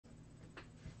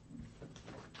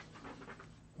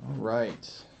right.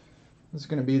 This is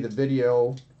going to be the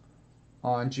video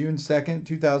on June 2nd,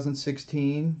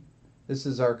 2016. This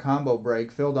is our combo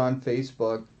break filled on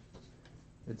Facebook.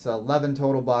 It's 11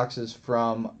 total boxes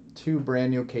from 2 brand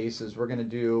new cases. We're going to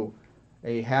do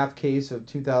a half case of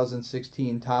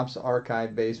 2016 Topps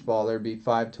Archive Baseball. There'd be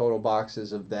 5 total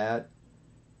boxes of that.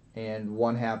 And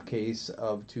 1 half case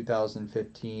of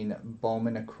 2015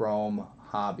 Bowman Chrome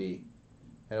Hobby.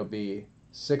 It'll be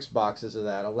 6 boxes of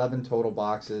that, 11 total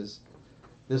boxes.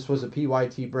 This was a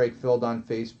PYT break filled on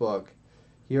Facebook.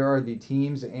 Here are the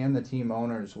teams and the team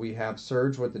owners. We have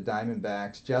Serge with the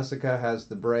Diamondbacks. Jessica has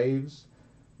the Braves.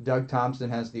 Doug Thompson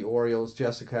has the Orioles.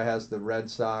 Jessica has the Red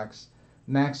Sox.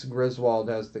 Max Griswold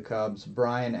has the Cubs.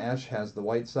 Brian Esch has the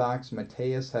White Sox.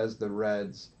 Mateus has the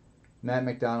Reds. Matt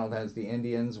McDonald has the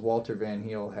Indians. Walter Van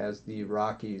Heel has the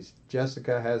Rockies.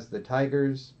 Jessica has the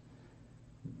Tigers.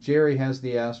 Jerry has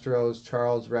the Astros.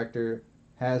 Charles Rector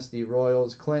has the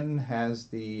Royals. Clinton has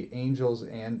the Angels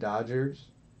and Dodgers.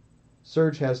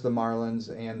 Serge has the Marlins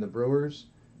and the Brewers.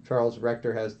 Charles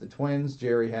Rector has the Twins.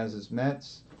 Jerry has his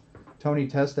Mets. Tony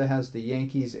Testa has the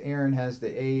Yankees. Aaron has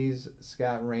the A's.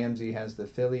 Scott Ramsey has the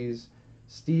Phillies.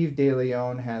 Steve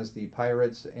DeLeon has the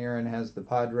Pirates. Aaron has the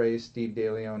Padres. Steve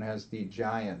DeLeon has the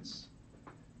Giants.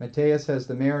 Mateus has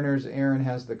the Mariners. Aaron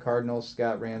has the Cardinals.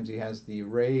 Scott Ramsey has the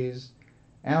Rays.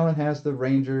 Alan has the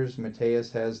Rangers.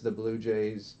 Mateus has the Blue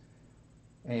Jays.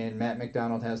 And Matt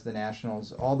McDonald has the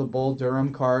Nationals. All the Bull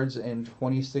Durham cards in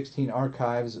 2016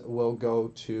 archives will go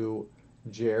to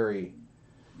Jerry.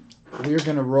 We are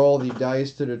going to roll the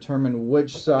dice to determine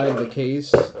which side of the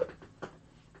case.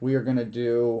 We are going to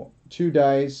do 2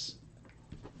 dice.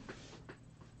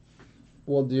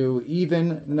 We'll do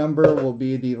even number will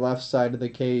be the left side of the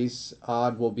case.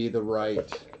 Odd will be the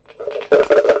right.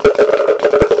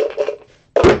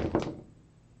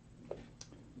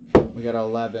 We got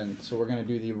 11, so we're going to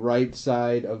do the right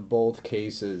side of both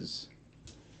cases.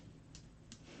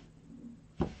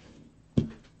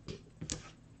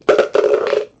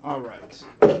 All right,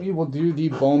 we will do the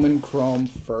Bowman Chrome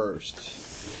first.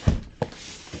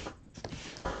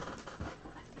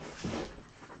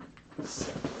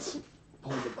 Let's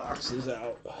pull the boxes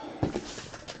out.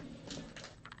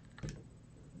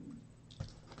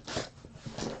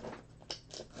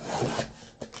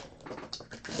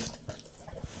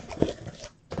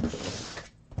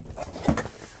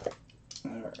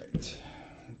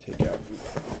 Take out the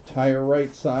entire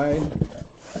right side.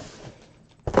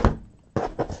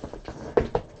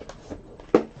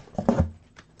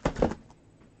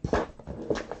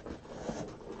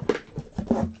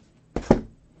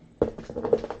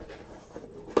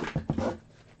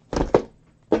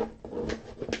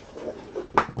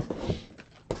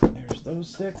 There's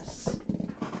those 6.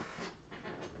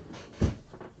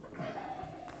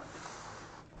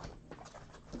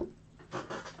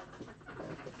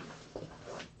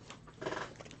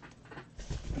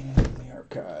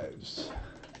 Archives.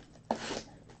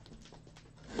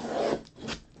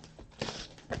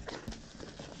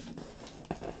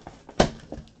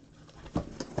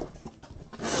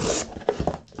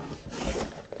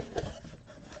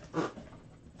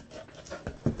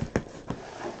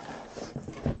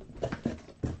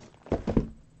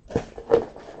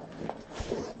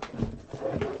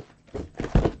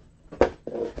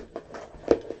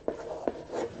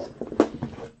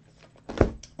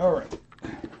 All right.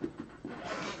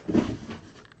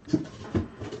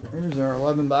 Here's our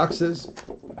 11 boxes.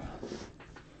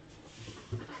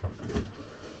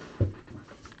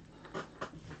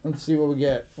 Let's see what we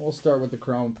get. We'll start with the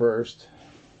Chrome first.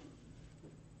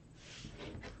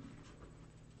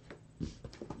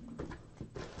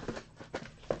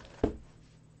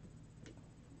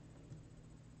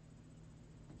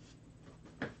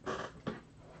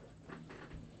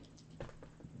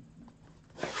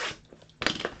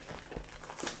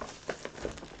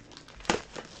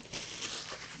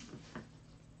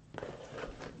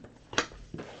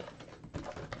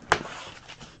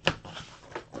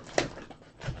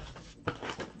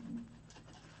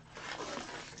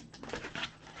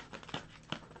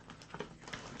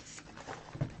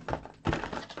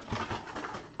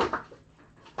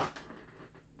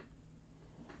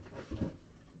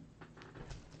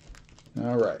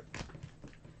 All right.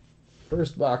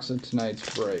 First box of tonight's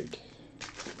break.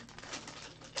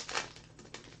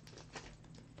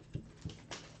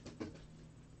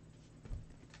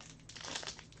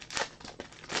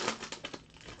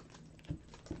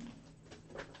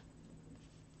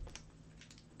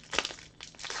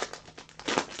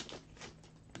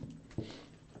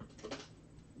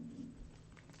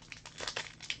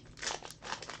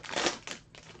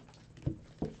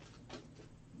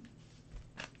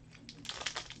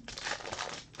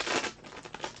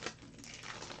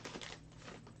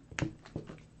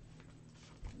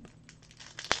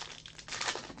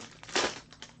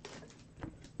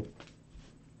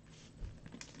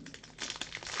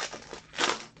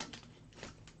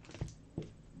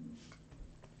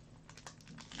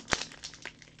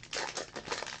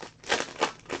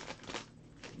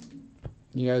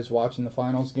 You guys watching the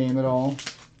finals game at all?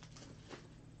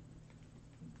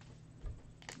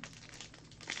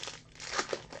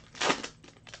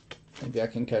 Maybe I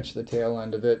can catch the tail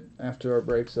end of it after our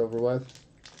break's over with.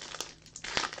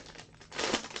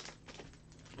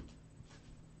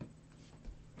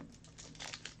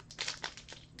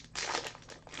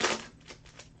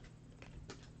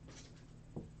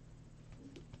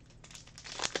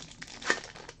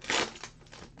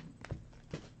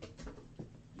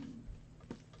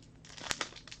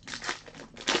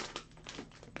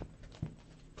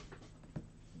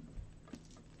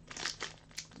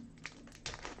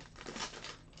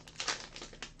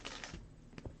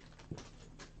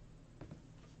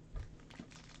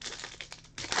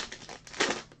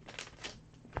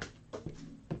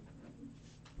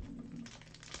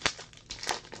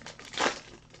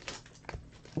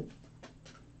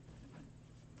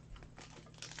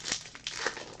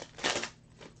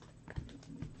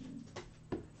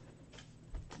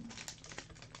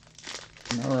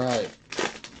 Alright,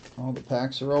 all the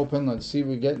packs are open. Let's see what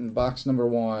we get in box number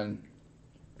 1.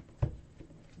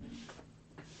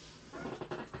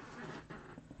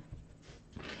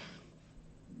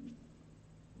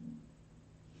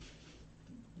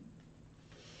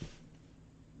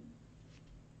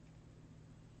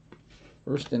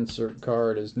 First insert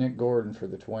card is Nick Gordon for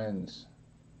the Twins.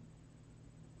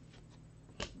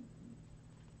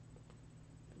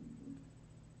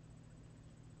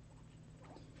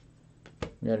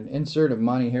 We got an insert of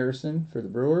Monty Harrison for the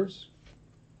Brewers.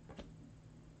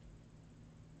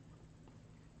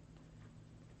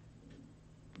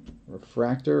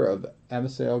 Refractor of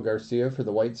Abisail Garcia for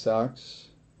the White Sox,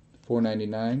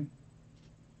 $4.99.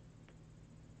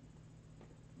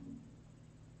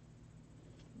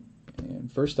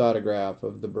 And first autograph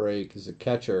of the break is a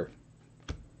catcher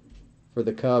for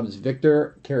the Cubs,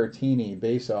 Victor Caratini,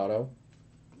 base auto.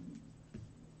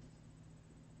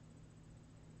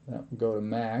 That will go to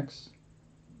Max.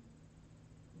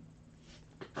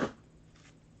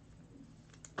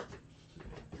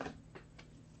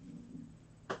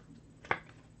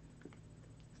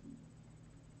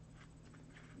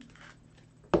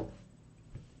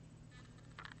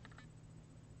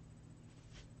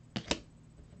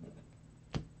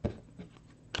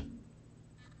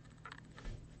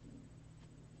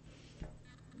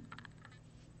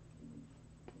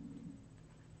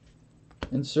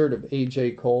 Insert of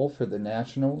A.J. Cole for the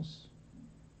Nationals.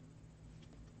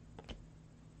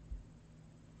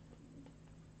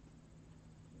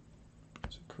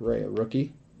 It's a Correa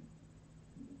rookie.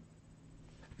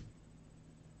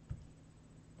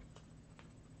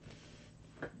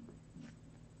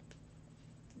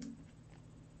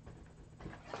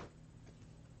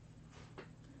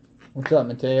 What's up,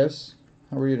 Mateus?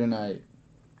 How are you tonight?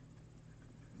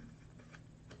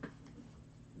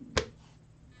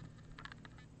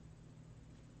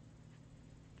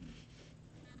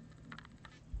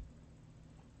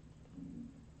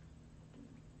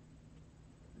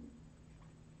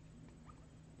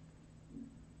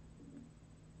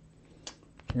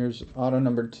 Here's auto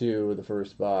number 2 of the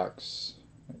first box.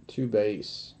 2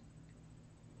 base.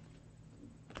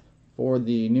 For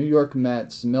the New York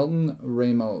Mets, Milton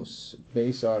Ramos,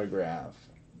 base autograph.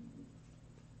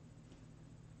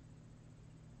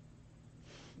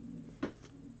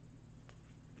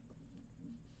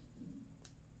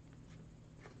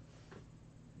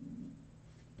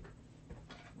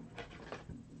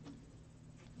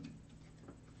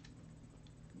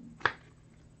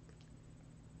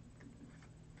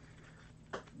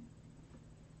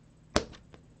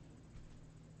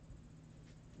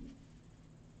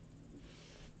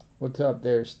 What's up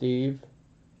there, Steve?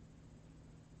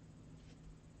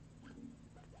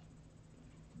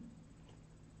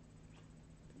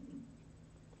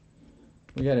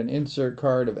 We got an insert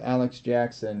card of Alex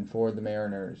Jackson for the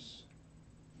Mariners.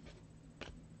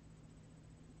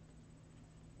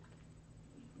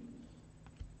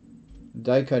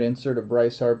 Die cut insert of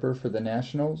Bryce Harper for the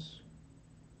Nationals.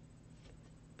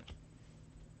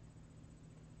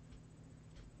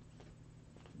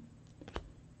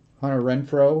 Hunter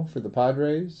Renfroe for the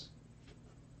Padres.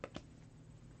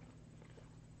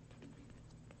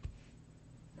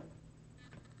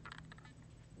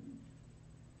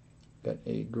 Got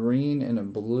a green and a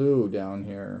blue down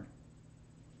here.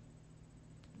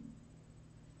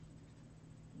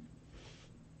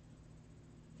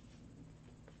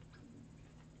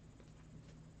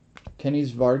 Kenny's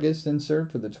Vargas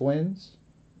insert for the Twins.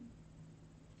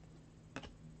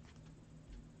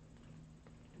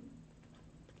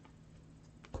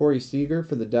 Corey Seager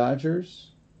for the Dodgers.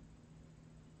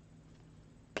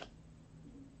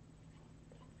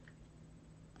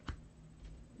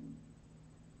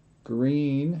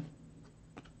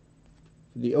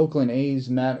 the Oakland A's,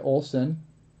 Matt Olson.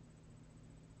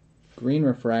 Green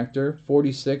refractor,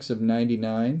 46 of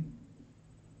 99.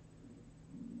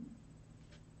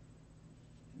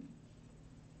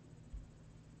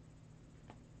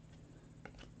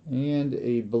 And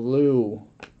a blue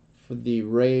for the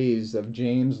Rays of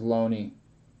James Loney.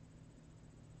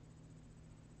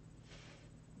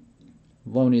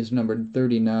 Loney is numbered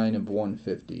 39 of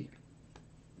 150.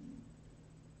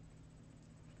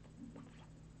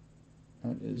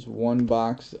 That is one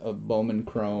box of Bowman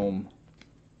Chrome.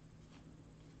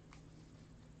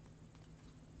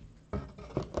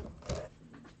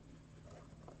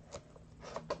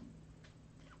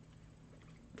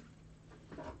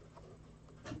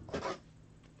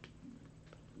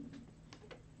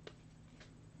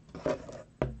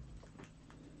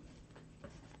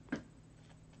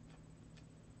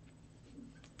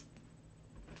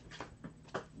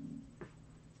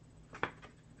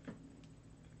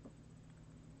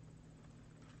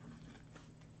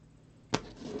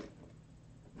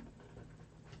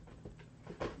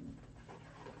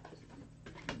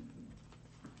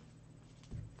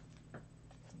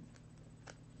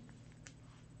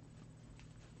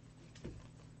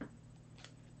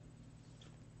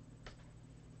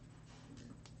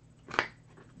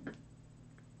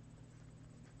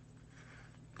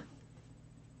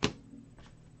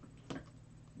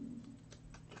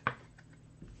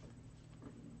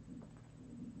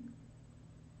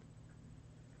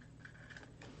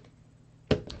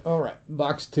 All right,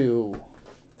 box 2.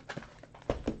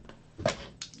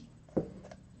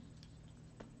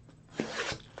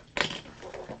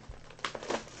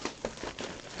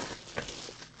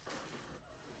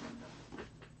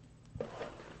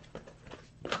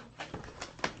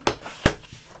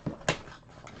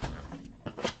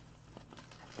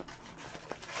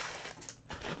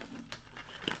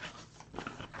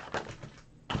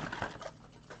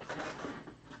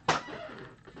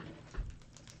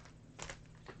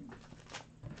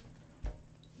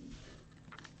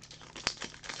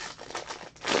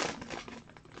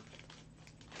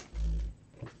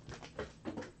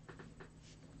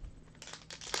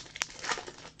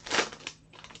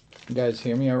 You guys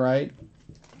hear me all right?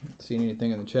 Haven't seen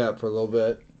anything in the chat for a little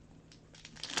bit.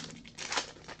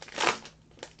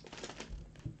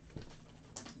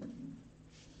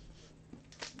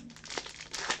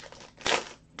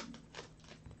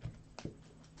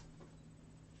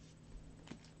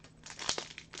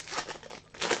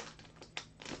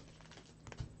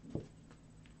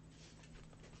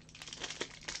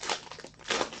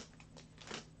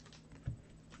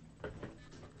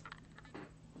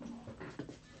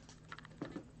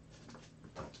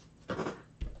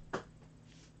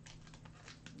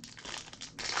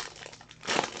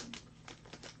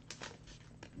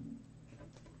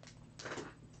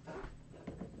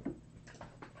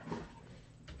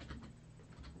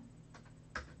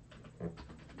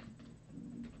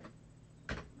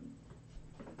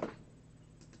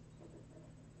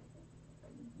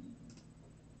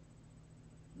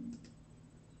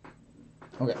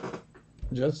 Okay,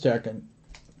 just checking.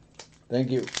 Thank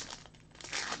you.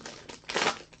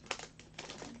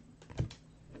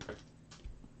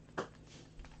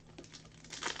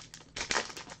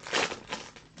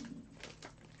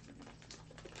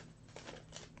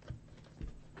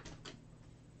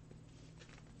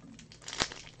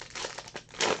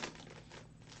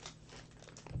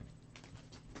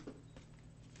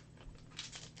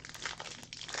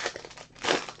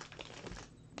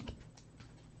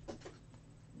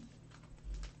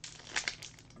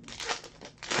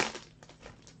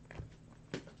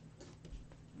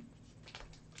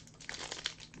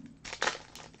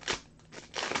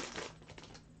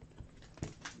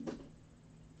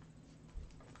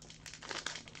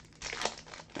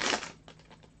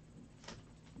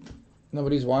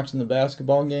 Nobody's watching the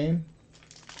basketball game?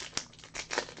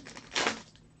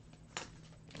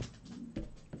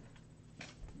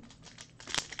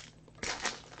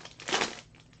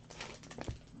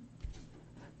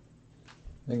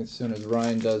 I think as soon as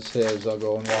Ryan does his, I'll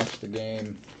go and watch the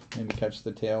game. Maybe catch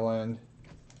the tail end.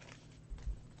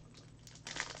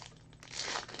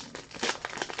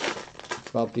 It's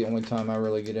about the only time I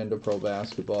really get into pro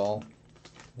basketball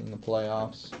in the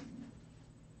playoffs.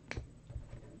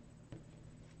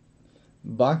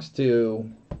 Box 2.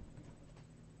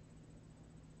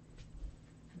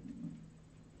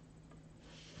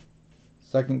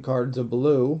 Second card's a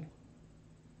blue.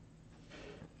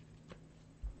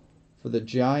 For the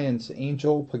Giants,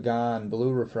 Angel Pagan,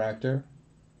 blue refractor.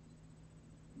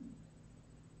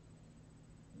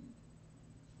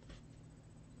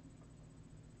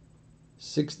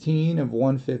 $16 of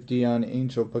 $150 on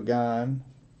Angel Pagan.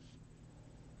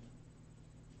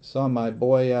 Saw my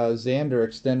boy Xander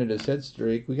extended his hit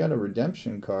streak. We got a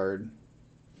redemption card.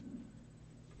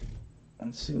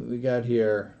 Let's see what we got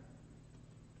here.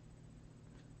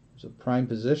 There's a prime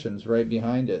positions right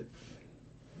behind it.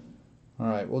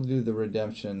 Alright, we'll do the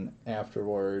redemption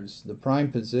afterwards. The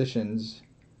prime positions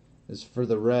is for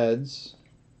the Reds.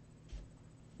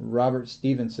 Robert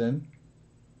Stevenson.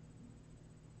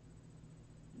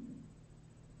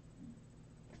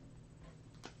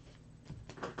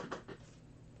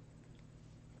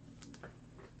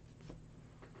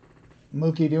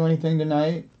 Mookie do anything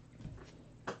tonight?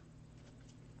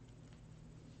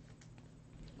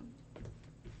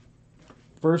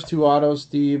 First two autos,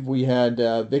 Steve, we had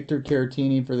Victor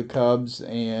Caratini for the Cubs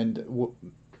and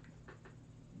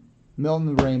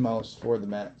Milton Ramos for the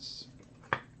Mets.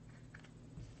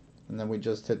 And then we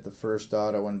just hit the first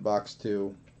auto in box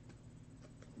 2.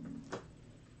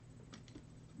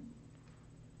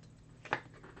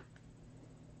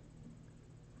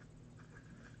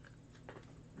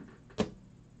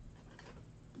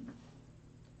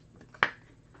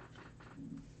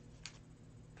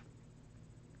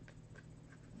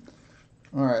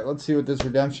 Alright, let's see what this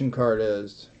redemption card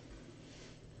is.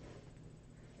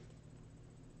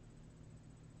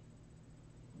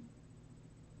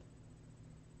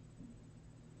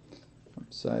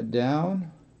 Upside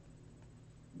down.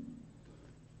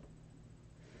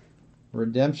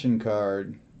 Redemption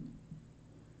card.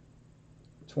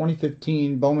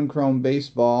 2015 Bowman Chrome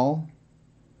Baseball.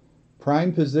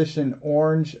 Prime position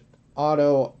orange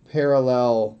auto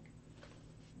parallel.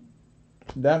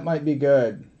 That might be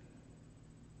good.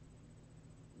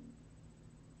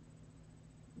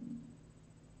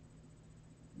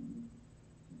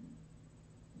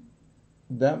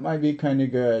 That might be kind of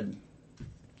good.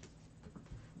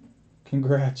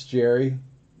 Congrats, Jerry.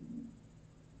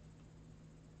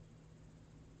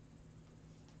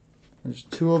 There's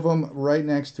two of them right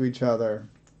next to each other.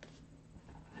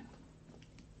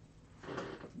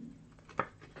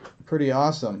 Pretty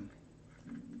awesome.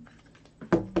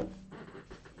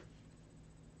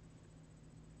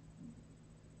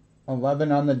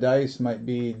 $11 on the dice might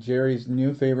be Jerry's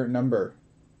new favorite number.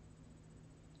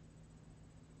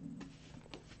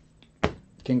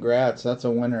 Congrats, that's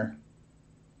a winner.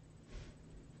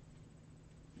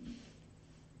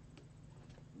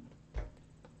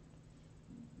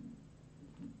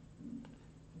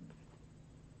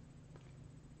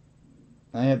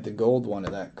 I have the gold one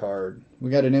of that card. We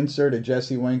got an insert of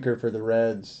Jesse Winker for the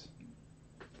Reds.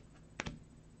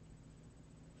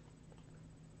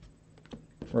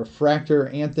 Refractor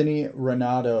Anthony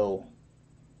Renato.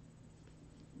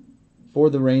 For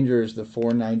the Rangers, the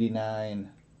 $4.99.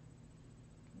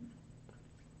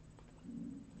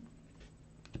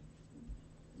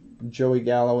 Joey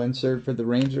Gallo insert for the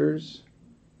Rangers.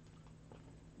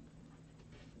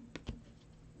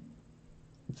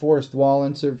 Forrest Wall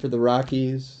insert for the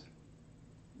Rockies.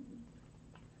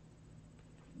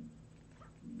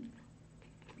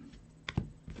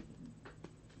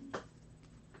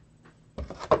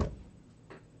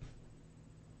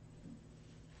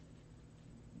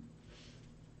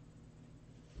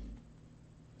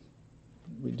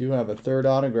 We do have a third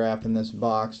autograph in this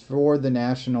box for the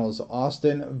Nationals,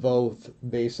 Austin Voth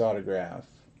base autograph.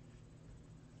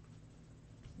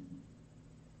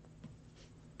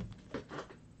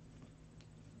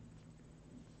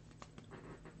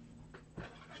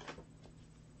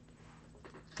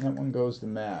 That one goes to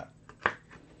Matt.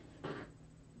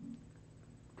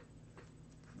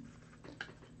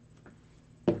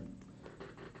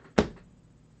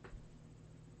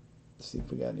 See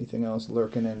if we got anything else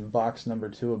lurking in box number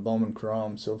 2 of Bowman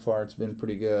Chrome. So far it's been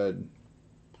pretty good.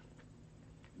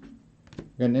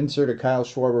 We're going to insert a Kyle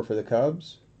Schwarber for the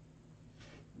Cubs.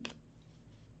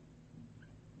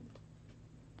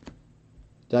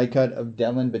 Die cut of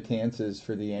Dellin Betances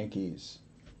for the Yankees.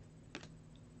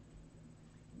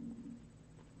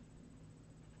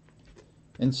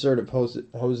 Insert of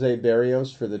Jose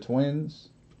Barrios for the Twins.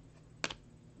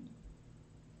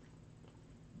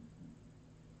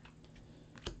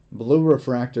 Blue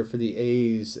refractor for the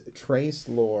A's, Trace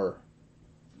Lore.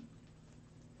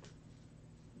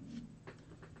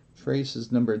 Trace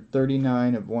is numbered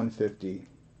 39 of 150.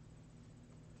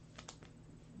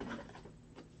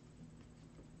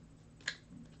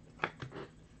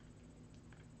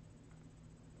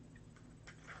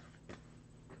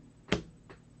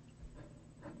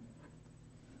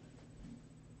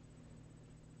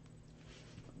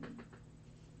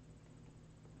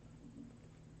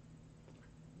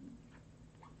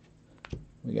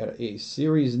 We got a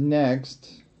series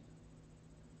next.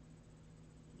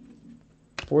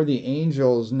 For the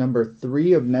Angels, number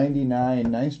 3 of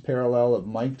 99. Nice parallel of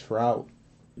Mike Trout.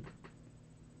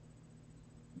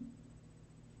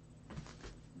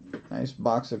 Nice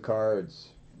box of cards.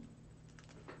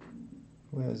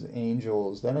 Who has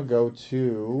Angels? That'll go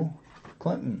to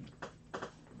Clinton.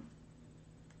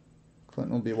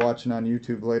 Clinton will be watching on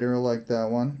YouTube later. He'll like that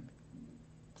one.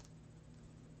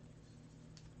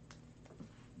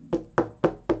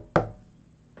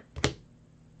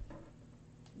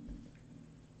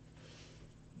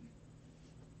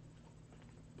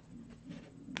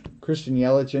 Christian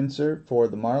Yelich insert for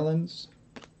the Marlins.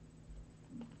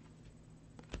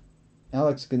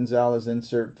 Alex Gonzalez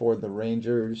insert for the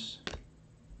Rangers.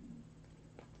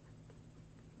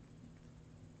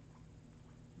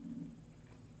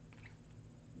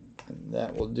 And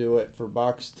that will do it for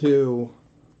box 2.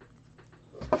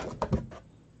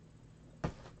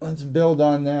 Let's build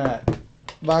on that.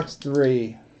 Box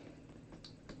 3.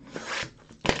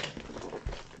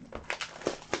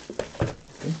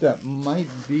 I think that might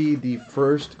be the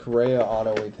first Correa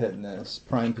auto we've hit in this.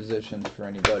 Prime positions for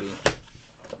anybody.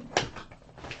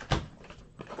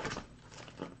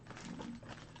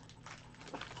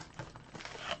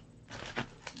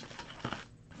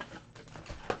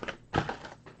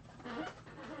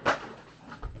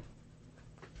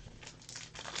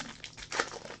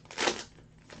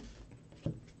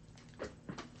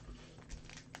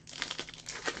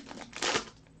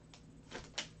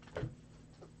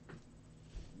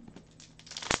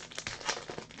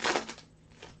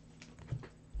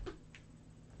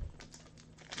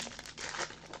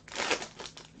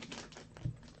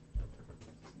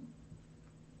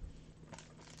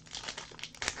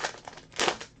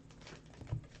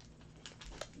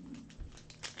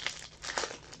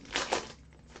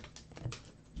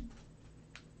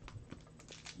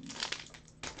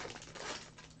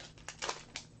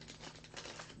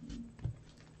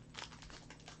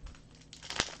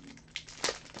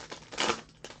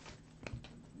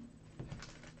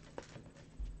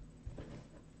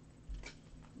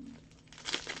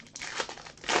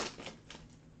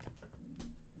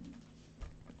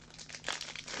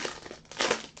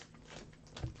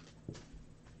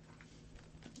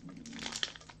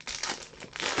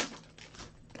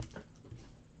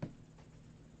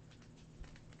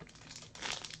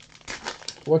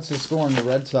 What's the score in the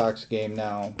Red Sox game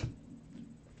now?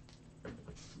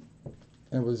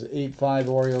 It was 8-5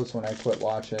 Orioles when I quit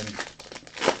watching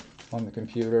on the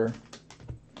computer.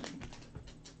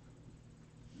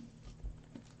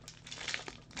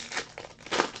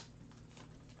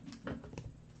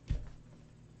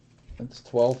 It's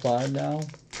 12-5 now.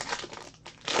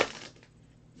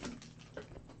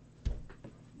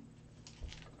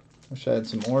 Wish I had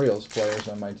some Orioles players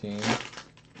on my team.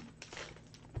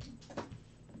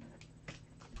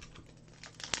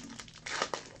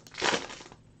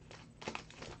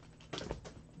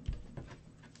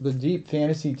 The deep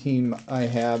fantasy team I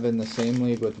have in the same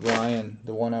league with Ryan,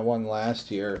 the one I won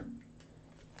last year,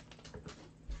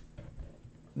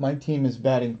 my team is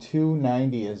batting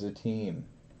 .290 as a team.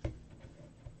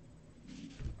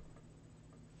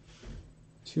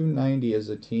 .290 as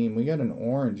a team. We got an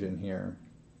orange in here.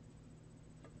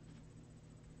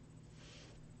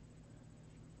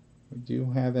 We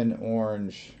do have an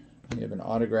orange. We have an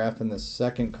autograph in the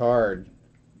second card.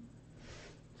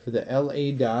 For the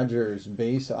LA Dodgers,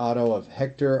 base auto of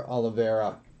Hector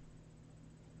Olivera.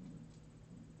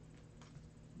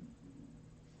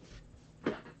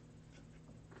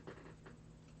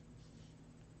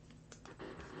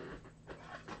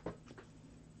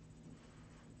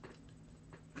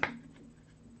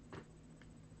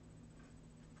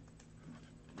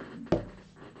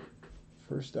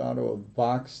 First auto of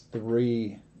box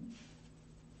 3.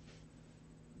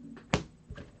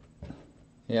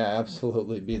 Yeah,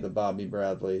 absolutely be the Bobby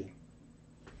Bradley.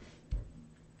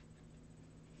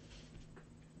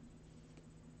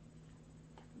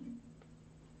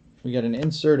 We got an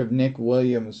insert of Nick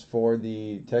Williams for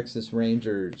the Texas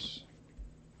Rangers.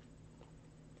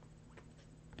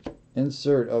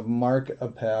 Insert of Mark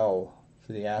Appel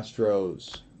for the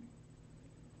Astros.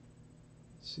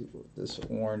 Let's see what this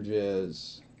orange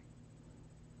is.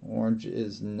 Orange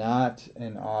is not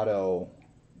an auto.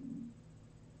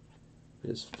 It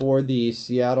is for the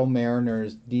Seattle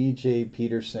Mariners, DJ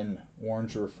Peterson,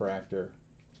 orange refractor.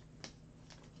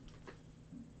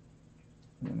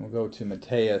 And we'll go to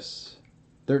Mateus,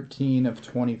 13 of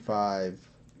 25.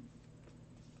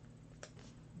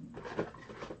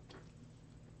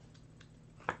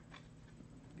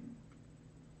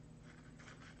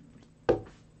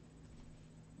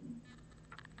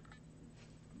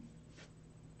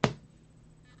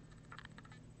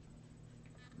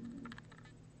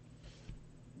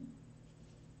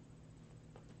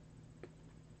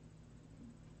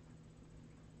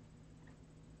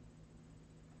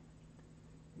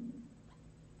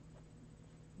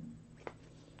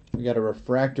 We got a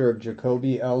refractor of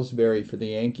Jacoby Ellsbury for the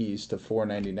Yankees to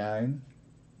 $4.99.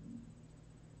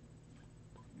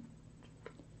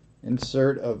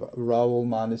 Insert of Raul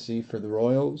Mondesi for the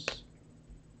Royals.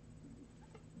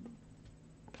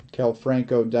 Kel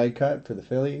Franco die cut for the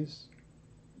Phillies.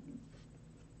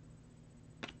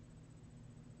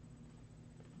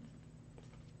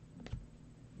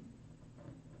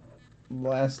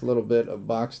 Last little bit of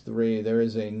box 3. There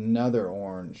is another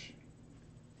orange.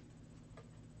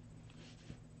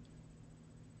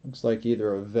 Looks like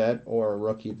either a vet or a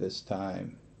rookie this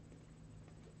time.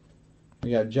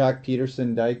 We got Jock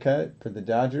Peterson die cut for the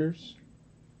Dodgers.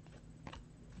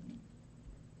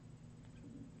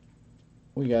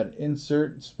 We got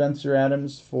insert Spencer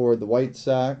Adams for the White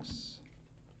Sox.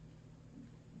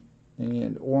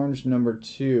 And orange number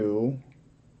 2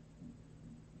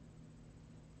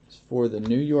 is for the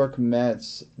New York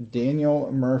Mets,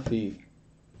 Daniel Murphy.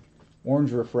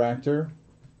 Orange refractor.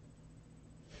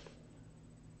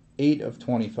 8 of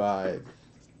 25.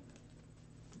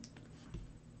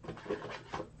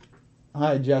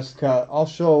 Hi Jessica. I'll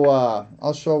show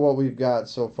what we've got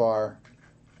so far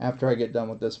after I get done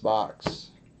with this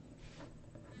box.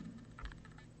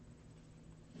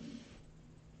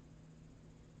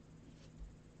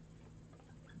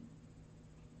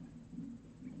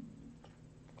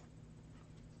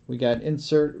 We got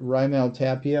insert Raimel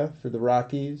Tapia for the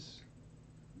Rockies.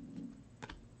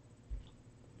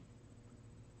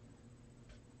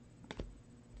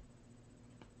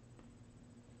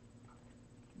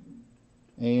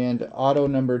 And auto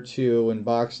number 2 in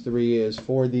box 3 is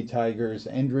for the Tigers,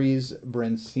 Andres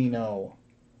Brencino,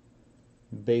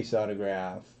 base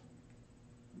autograph.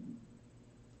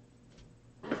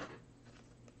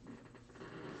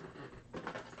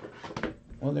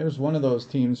 Well, there's one of those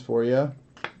teams for you.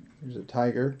 There's a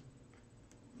Tiger.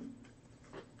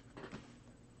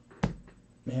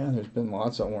 Man, there's been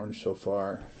lots of orange so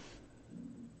far.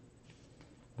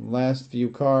 Last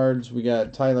few cards, we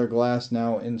got Tyler Glass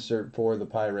now insert for the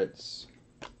Pirates.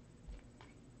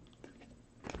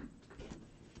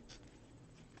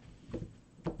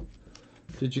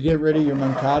 Did you get rid of your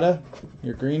Moncada,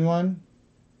 your green one?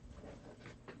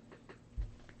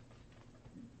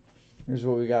 Here's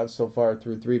what we got so far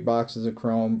through 3 boxes of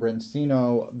Chrome.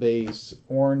 Brencino base,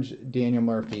 orange Daniel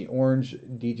Murphy, orange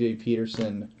DJ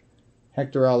Peterson,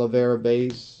 Hector Oliveira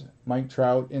base, Mike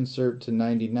Trout insert to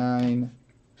 99.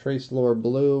 Trace Lore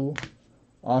blue,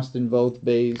 Austin Voth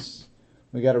base.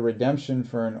 We got a redemption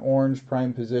for an orange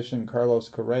prime position, Carlos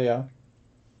Correa.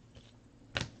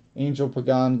 Angel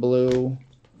Pagan blue,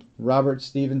 Robert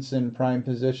Stevenson prime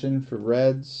position for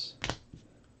Reds.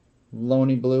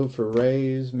 Loney blue for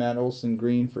Rays, Matt Olson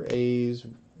green for A's.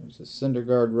 There's a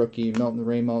Syndergaard rookie, Milton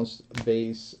Ramos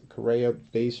base, Correa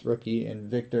base rookie, and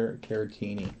Victor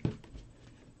Caratini.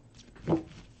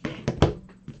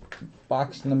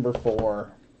 Box number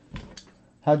 4.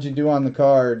 How'd you do on the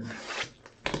card?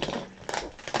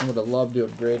 I would have loved to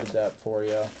have graded that for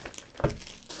you.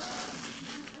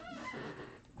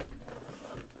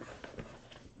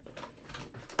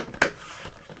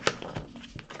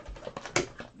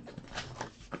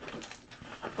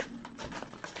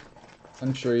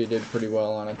 I'm sure you did pretty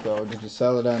well on it though. Did you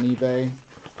sell it on eBay?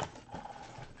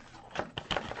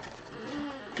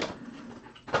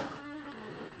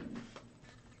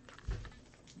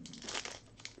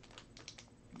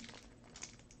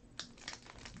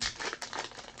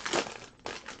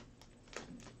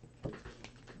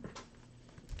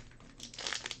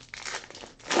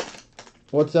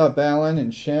 What's up, Alan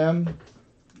and Shem?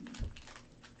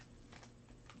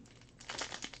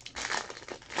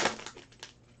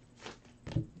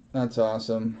 That's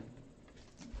awesome.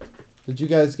 Did you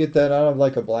guys get that out of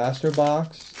like a blaster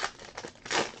box?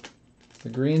 The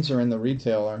greens are in the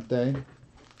retail, aren't they?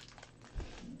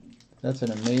 That's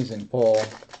an amazing pull.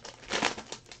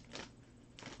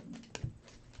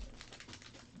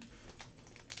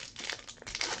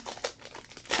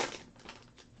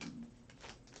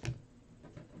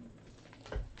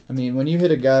 I mean, when you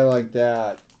hit a guy like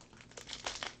that,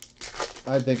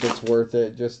 I think it's worth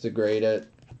it just to grade it.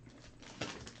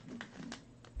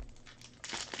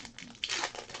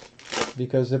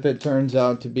 Because if it turns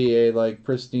out to be a like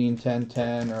pristine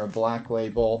 1010 or a black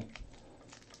label,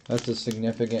 that's a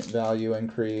significant value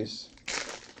increase.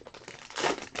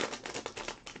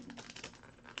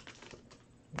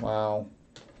 Wow.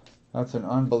 That's an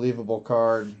unbelievable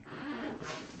card.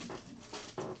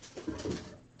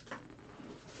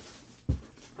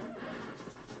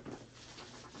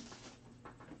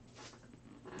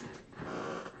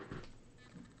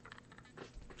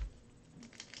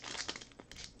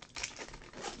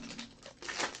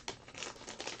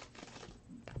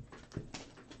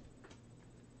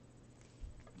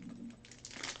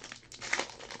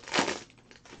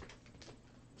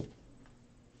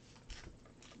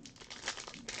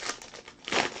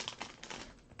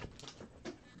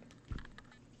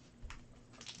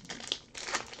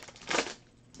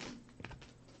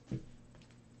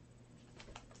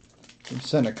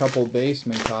 sent a couple base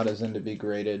Minkatas in to be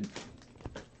graded.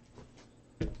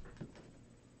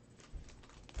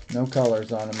 No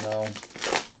colors on them though.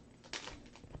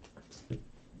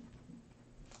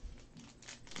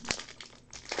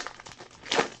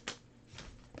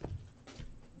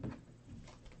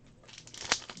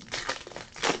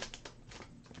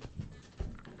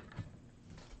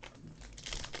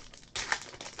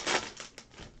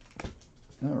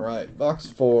 All right, box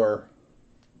 4.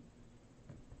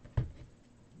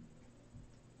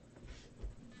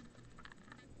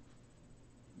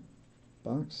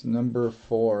 Box number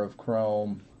 4 of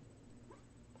Chrome.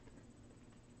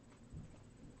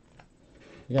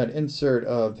 We got insert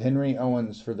of Henry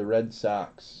Owens for the Red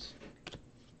Sox.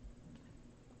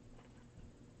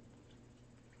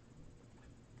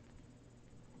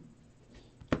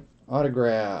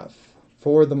 Autograph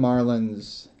for the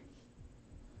Marlins.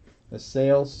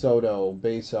 Asale Soto,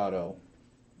 base auto.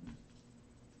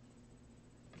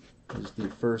 This is the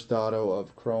first auto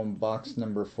of Chrome box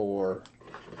number 4.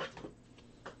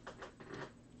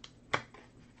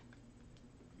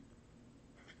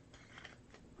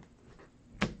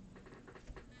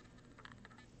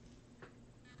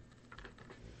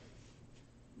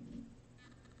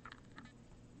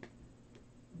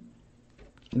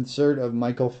 Insert of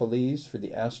Michael Feliz for the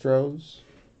Astros.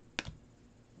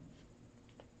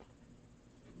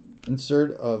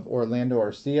 Insert of Orlando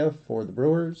Arcia for the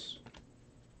Brewers.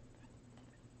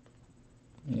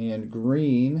 And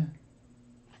green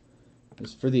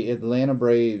is for the Atlanta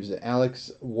Braves,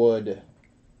 Alex Wood,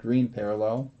 green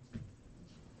parallel.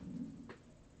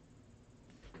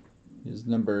 Is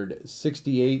numbered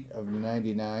 68 of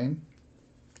 99.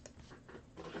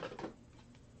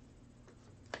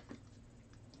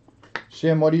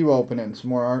 Shim, what are you opening?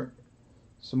 Some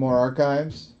more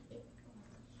archives?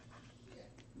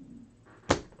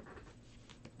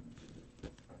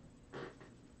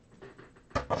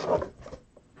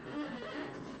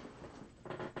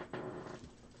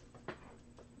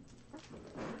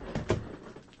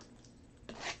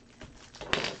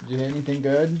 Did you hit anything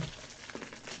good?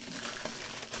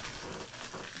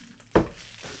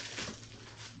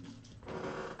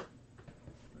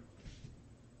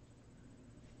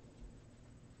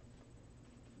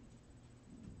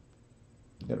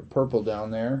 Got a purple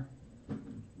down there.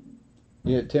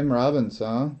 You hit Tim Robbins,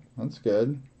 huh? That's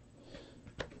good.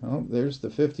 Oh, there's the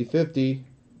 50-50.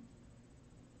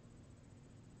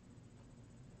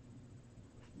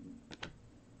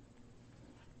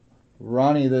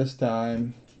 Ronnie this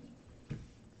time.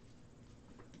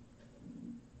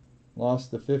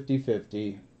 Lost the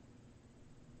 50-50.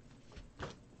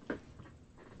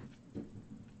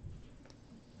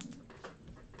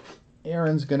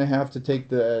 Aaron's going to have to take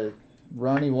the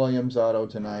Ronnie Williams auto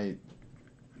tonight.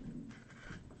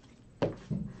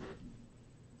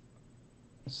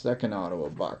 Second auto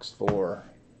of box 4.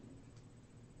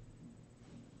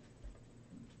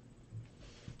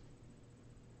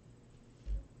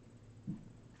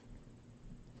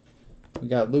 We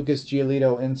got Lucas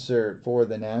Giolito insert for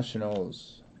the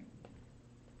Nationals.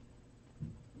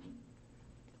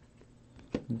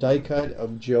 Die cut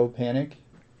of Joe Panic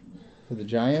for the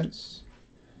Giants.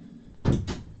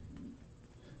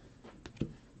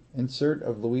 Insert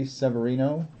of Luis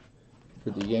Severino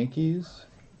for the Yankees.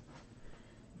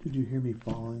 Did you hear me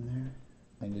fall in there?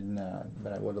 I did not,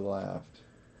 but I would have laughed.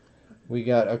 We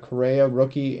got a Correa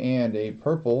rookie and a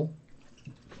purple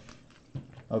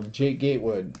of Jake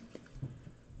Gatewood.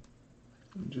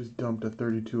 Just dumped a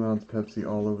 32-ounce Pepsi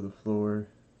all over the floor.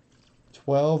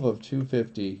 12 of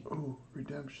 250. Oh,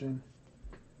 redemption.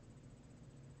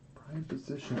 Prime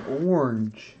position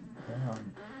orange. Yeah,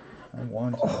 I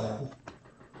want to. Oh.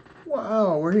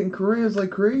 Wow, we're hitting Correas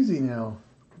like crazy now.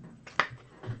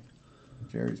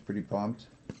 Jerry's pretty pumped.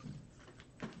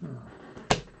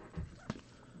 Oh.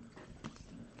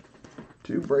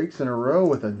 2 breaks in a row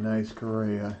with a nice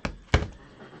Correa.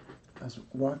 I was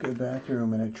walking to the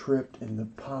bathroom and I tripped and the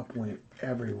pop went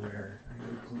everywhere. I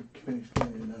gotta finish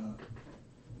cleaning it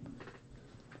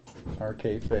up.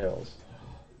 RK fails.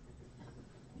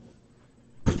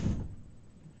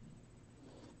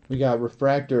 We got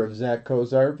refractor of Zach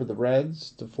Cozart for the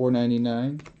Reds to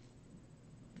 $4.99.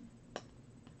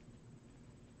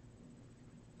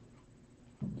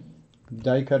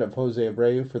 Die cut of Jose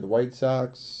Abreu for the White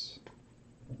Sox.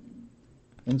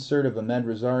 Insert of Ahmed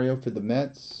Rosario for the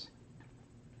Mets.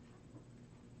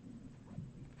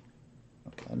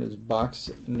 That is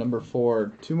box number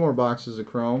 4. 2 more boxes of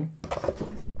Chrome.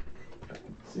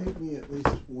 Save me at least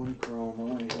 1 Chrome. I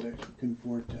want to get extra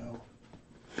Conforto.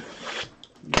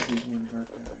 These ones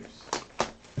archives.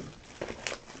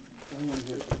 I want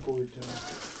to get Conforto.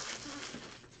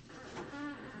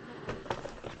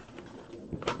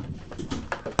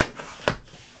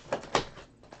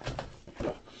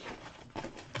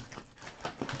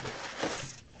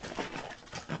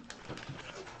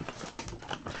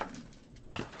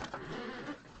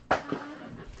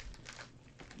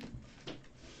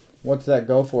 What's that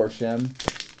go for, Shim?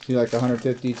 See, like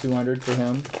 150, 200 for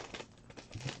him?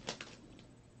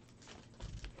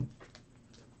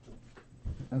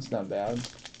 That's not bad.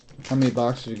 How many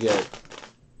boxes did you get?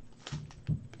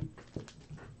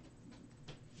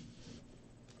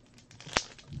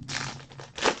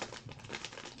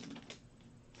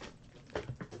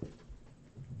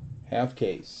 Half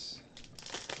case.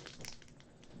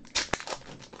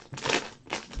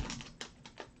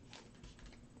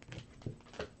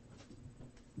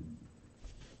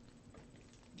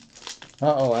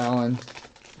 Uh-oh, Alan.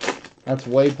 That's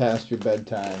way past your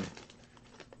bedtime.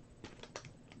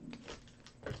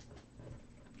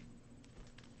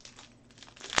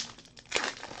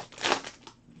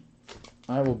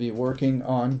 I will be working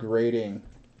on grading.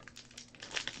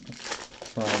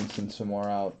 Try and send some more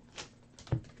out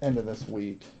end of this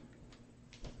week.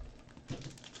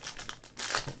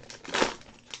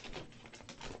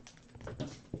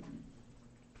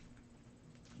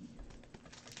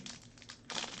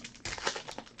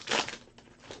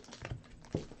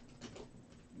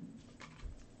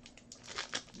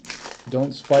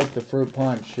 Don't spike the fruit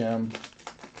punch, Shim.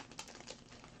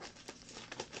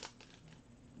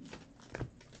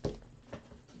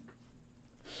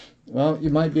 Well, you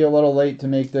might be a little late to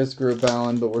make this group,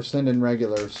 Alan, but we're sending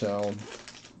regular, so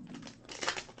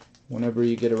whenever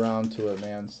you get around to it,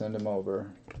 man, send them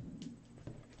over.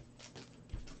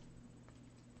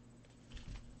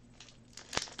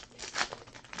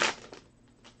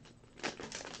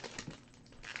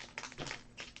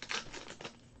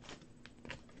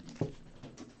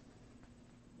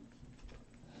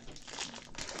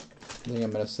 I think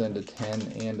I'm going to send a 10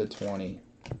 and a 20.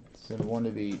 Send one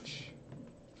of each.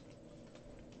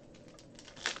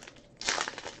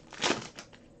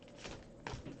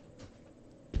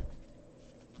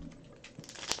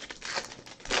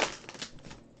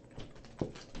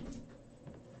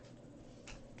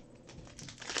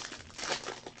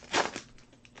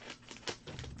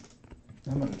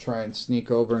 I'm going to try and sneak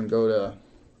over and go to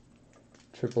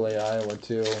AAA Iowa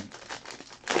too.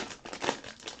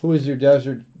 Who is your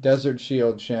Desert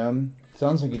Shield, Shem?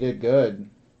 Sounds like you did good.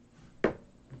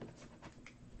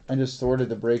 I just sorted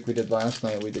the break we did last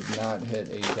night. We did not hit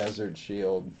a Desert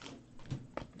Shield.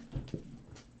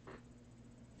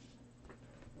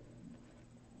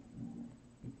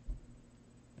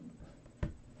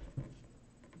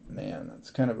 Man, that's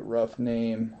kind of a rough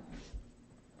name.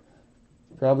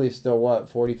 Probably still, what,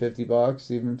 40, 50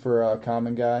 bucks, even for a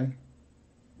common guy?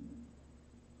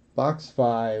 Box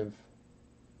 5.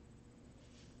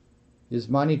 Is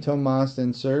Manny Tomas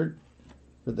insert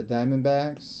for the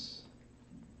Diamondbacks?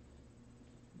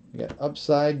 We got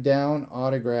upside down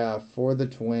autograph for the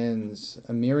Twins.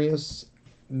 Amirius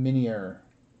Minier.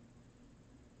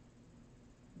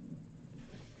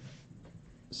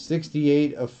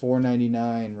 68 of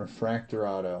 499 refractor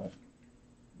auto.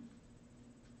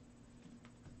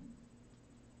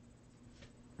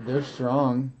 They're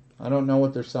strong. I don't know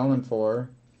what they're selling for.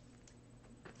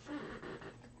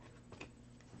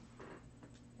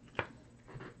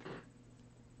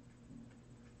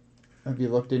 Have you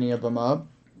looked any of them up?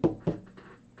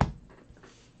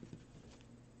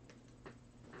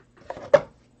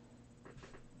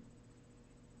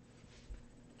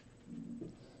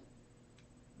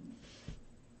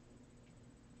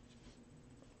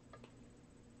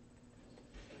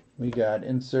 We got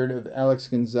insert of Alex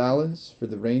Gonzalez for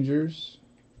the Rangers.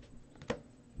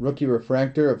 Rookie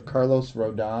refractor of Carlos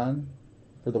Rodon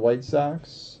for the White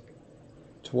Sox.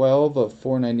 12 of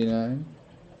 499.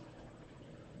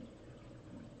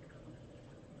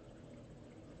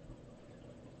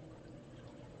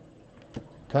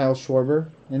 Kyle Schwarber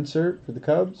insert for the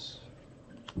Cubs.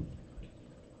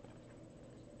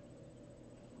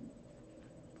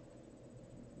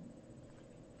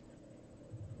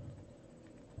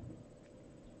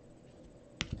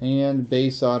 And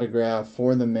base autograph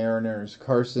for the Mariners,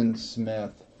 Carson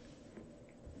Smith.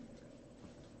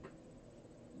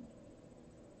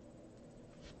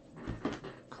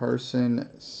 Carson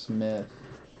Smith.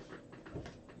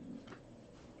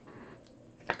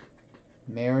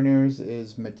 Mariners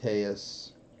is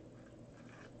Mateus.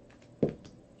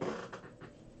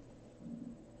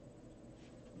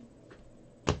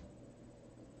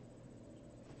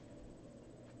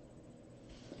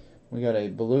 We got a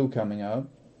blue coming up.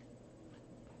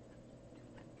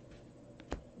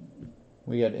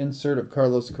 We got insert of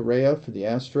Carlos Correa for the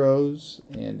Astros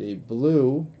and a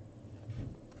blue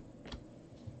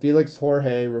Felix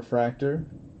Jorge refractor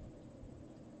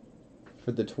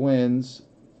for the Twins,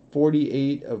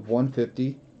 48 of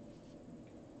 150.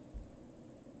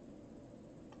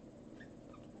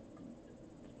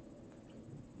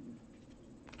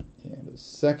 The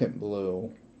second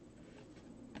blue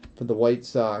for the White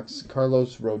Sox,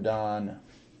 Carlos Rodon.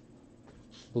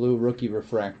 Blue rookie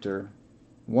refractor.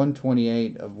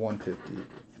 128 of 150.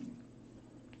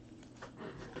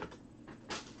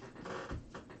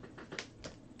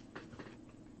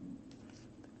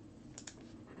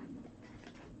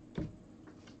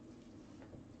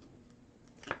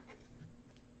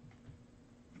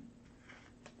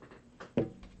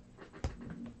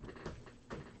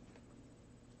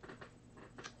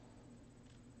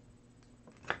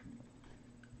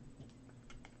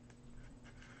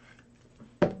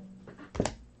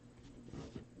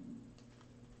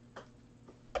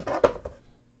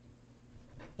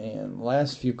 And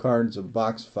last few cards of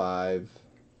box 5.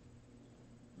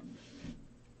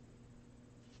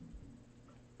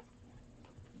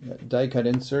 Got die cut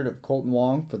insert of Colton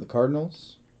Wong for the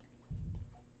Cardinals.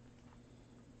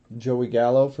 Joey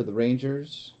Gallo for the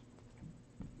Rangers.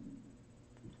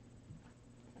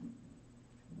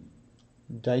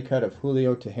 Die cut of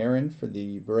Julio Teheran for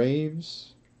the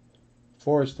Braves.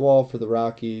 Forrest Wall for the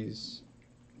Rockies.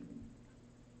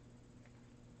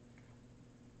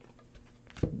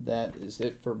 That is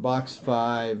it for box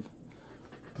 5.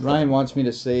 Ryan wants me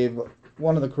to save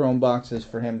one of the chrome boxes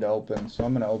for him to open, so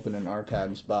I'm going to open an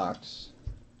Archives box.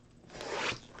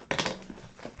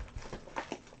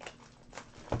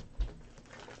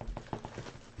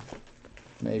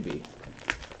 Maybe.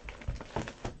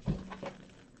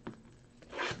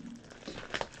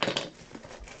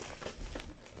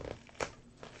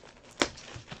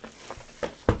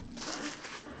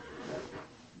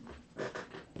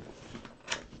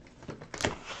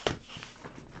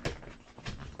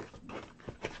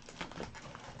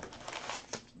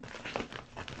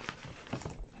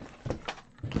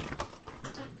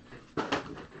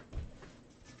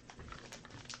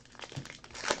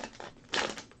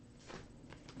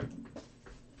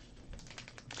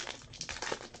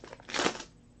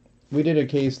 We did a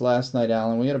case last night,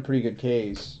 Alan. We had a pretty good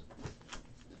case.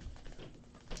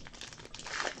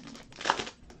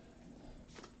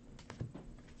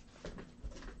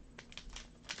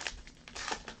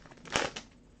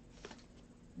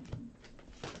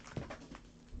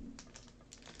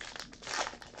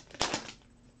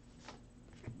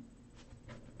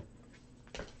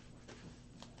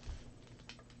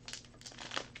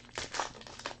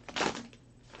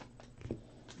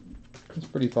 It's a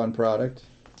pretty fun product.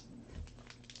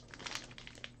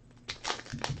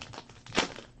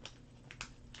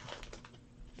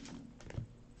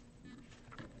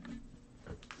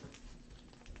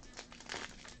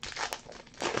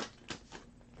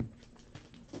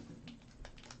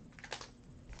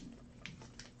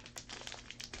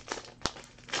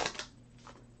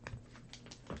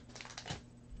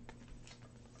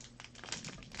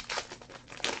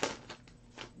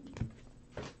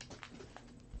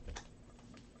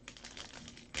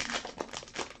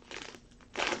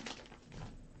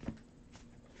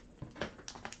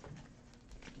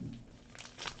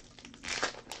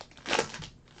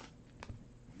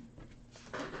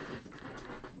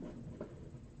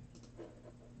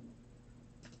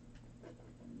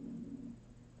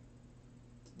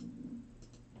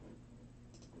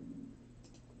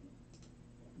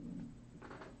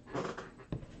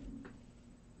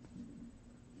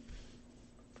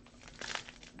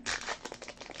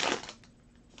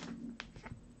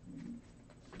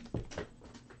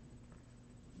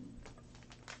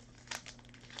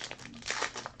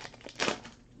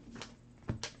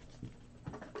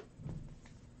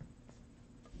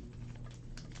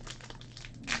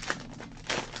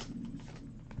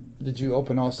 Did you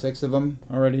open all 6 of them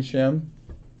already, Shim?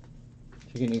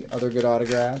 Did you get any other good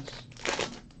autographs?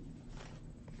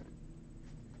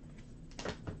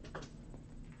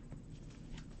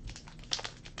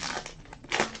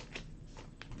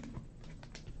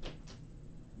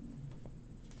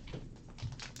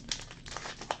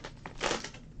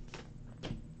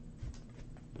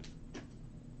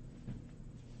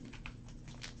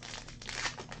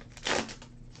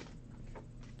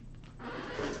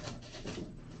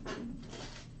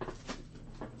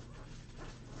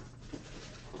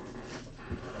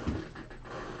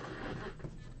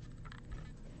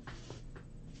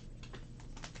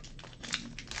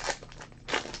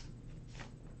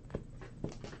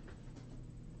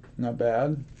 Not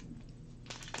bad.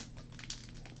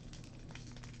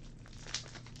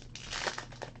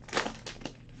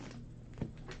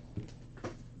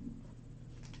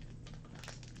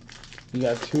 You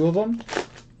got 2 of them.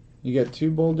 You get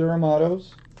 2 Bull Durham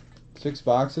autos. 6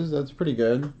 boxes. That's pretty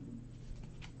good.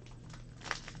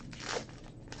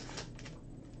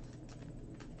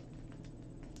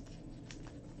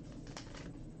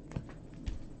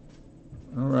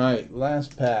 All right,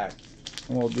 last pack.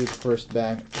 We'll do the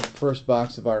first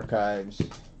box of archives.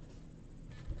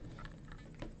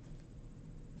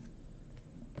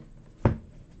 All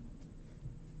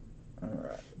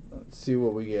right, let's see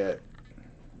what we get.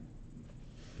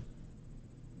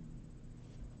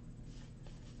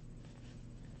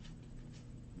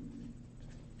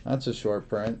 That's a short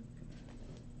print.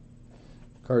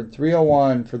 Card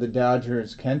 301 for the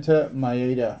Dodgers, Kenta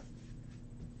Maeda.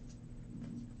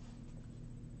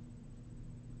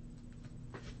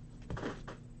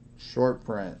 Short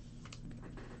print.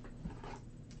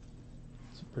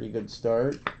 It's a pretty good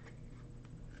start.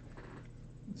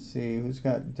 Let's see, who's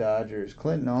got Dodgers?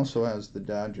 Clinton also has the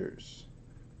Dodgers.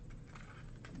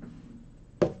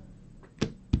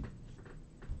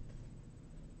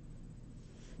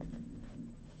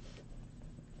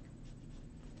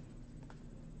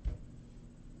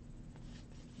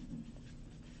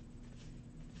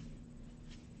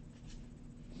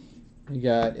 We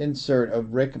got insert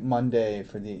of Rick Monday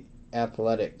for the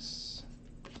Athletics.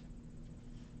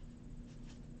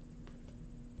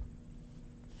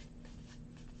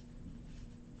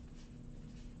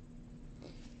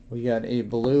 We got a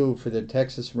blue for the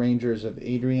Texas Rangers of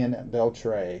Adrian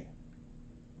Beltre.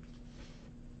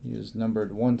 He is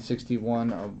numbered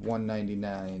 161 of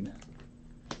 199.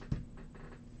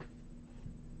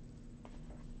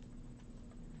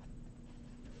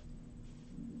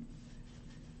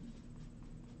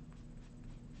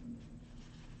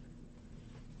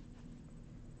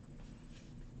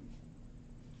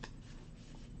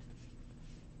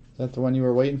 Is that the one you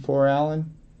were waiting for,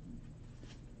 Alan?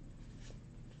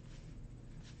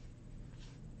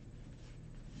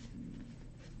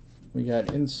 We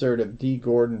got insert of D.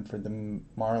 Gordon for the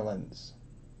Marlins.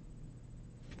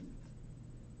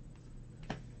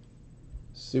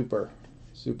 Super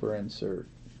insert.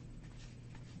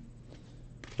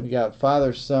 We got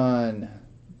father-son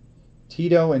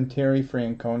Tito and Terry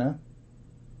Francona.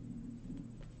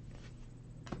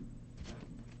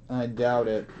 I doubt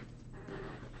it.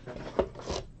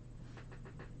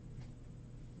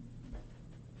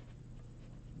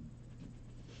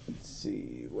 Let's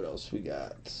see what else we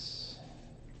got.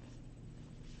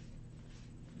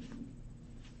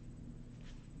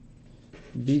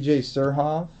 BJ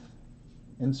Surhoff,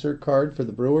 insert card for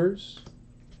the Brewers.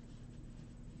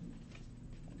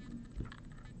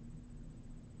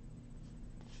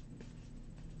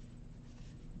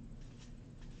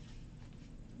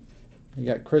 We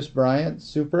got Chris Bryant,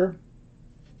 super.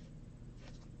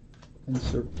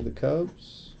 Insert for the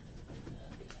Cubs.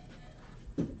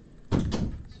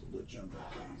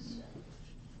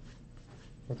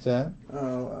 What's that?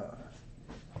 Oh,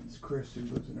 it's Chris who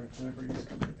lives in our clever. He's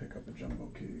coming to pick up a jumbo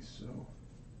case, so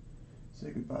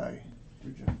say goodbye to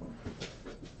Jumbo.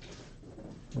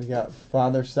 We got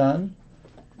father-son.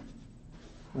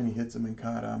 When he hits him in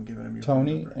kata, I'm giving him your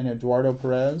Tony and Eduardo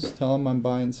Perez. Tell him I'm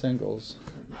buying singles.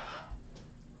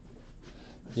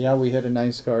 Yeah, we hit a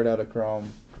nice card out of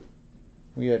Chrome.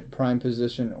 We had prime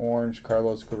position orange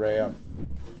Carlos Correa.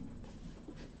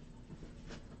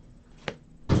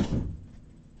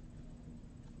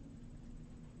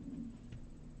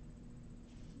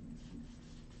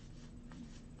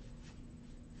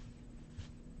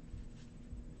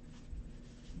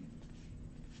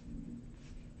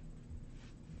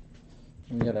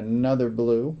 We got another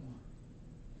blue.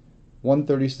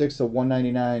 136 of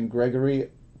 199, Gregory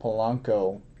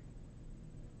Polanco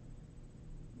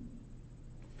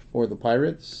for the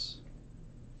Pirates.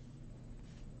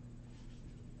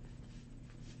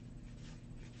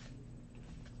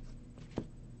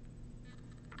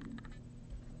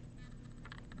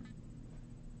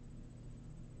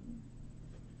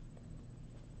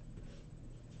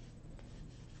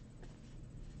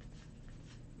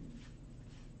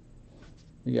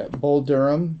 We got Bull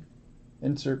Durham,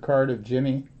 insert card of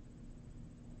Jimmy.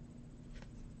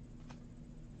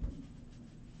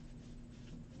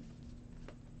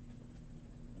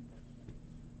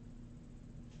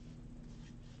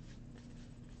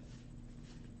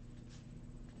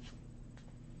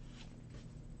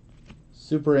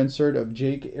 Super insert of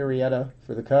Jake Arrieta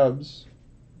for the Cubs.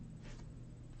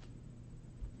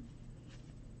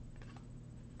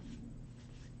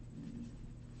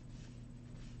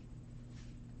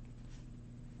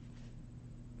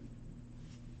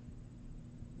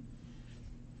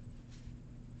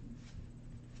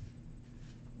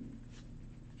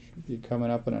 Should be coming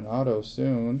up in an auto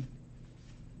soon.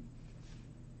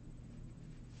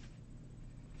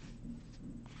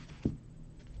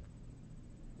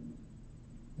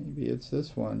 Maybe it's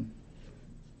this one.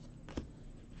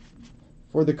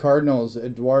 For the Cardinals,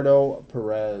 Eduardo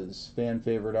Perez, fan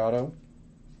favorite auto.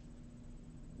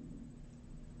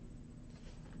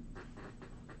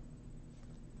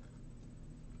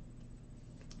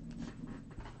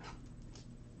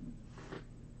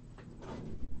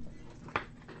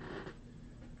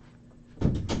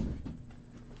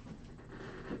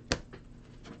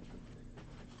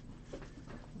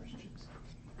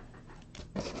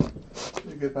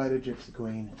 goodbye to Gypsy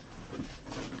Queen.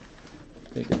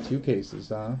 Taking 2 cases,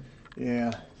 huh?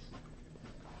 Yeah.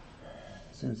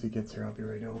 As soon as he gets here, I'll be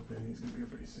ready to open. He's gonna be here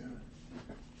pretty soon.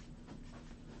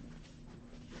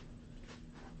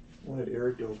 I wanted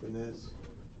Eric to open this.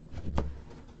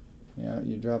 Yeah,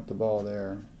 you dropped the ball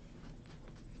there.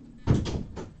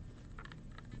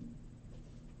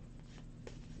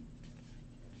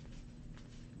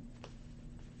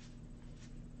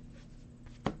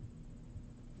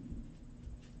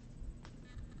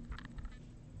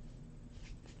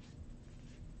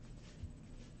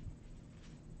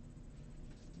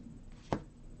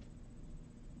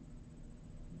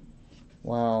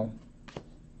 Wow.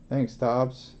 Thanks,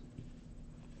 Tops.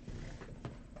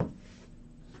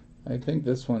 I think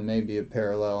this one may be a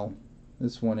parallel.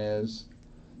 This one is.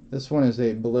 This one is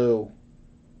a blue.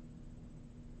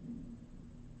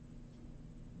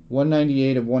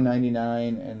 198 of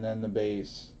 199, and then the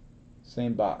base.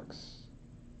 Same box.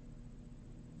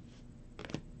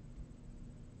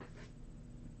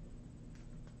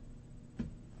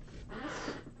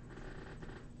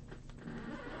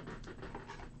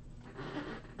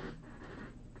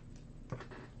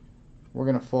 We're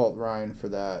going to fault Ryan for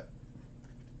that.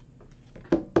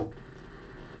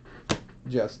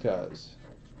 Just 'cause.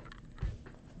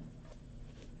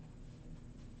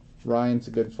 Ryan's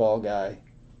a good fall guy.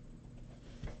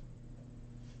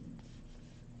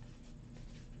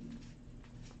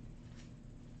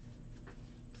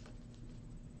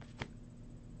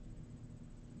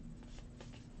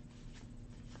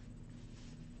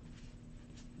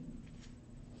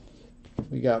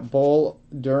 We got Bull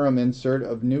Durham insert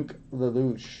of Nuke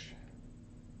Lelouch.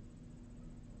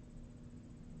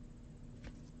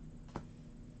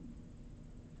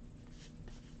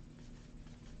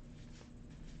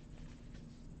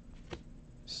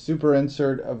 Super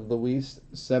insert of Luis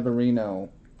Severino.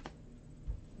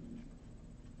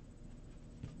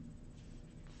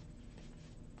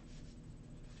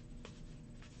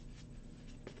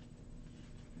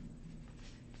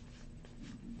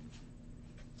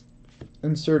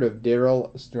 Insert of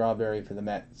Darryl Strawberry for the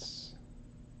Mets.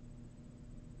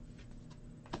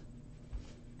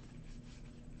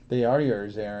 They are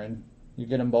yours, Aaron. You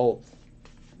get them both.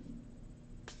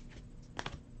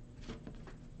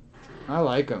 I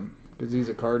like him because he's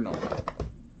a Cardinal.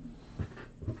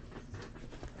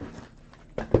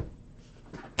 I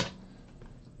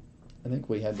think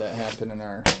we had that happen in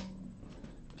our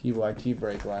PYT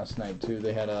break last night too.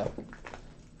 They had a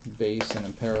base and a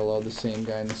parallel, the same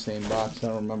guy in the same box. I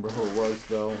don't remember who it was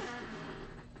though.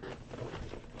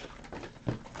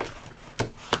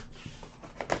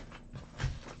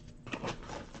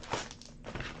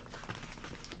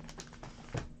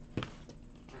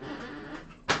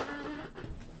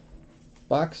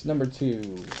 Box number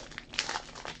 2.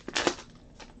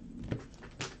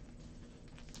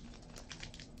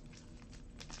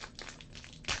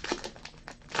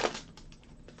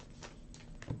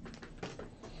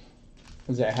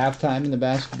 Is it halftime in the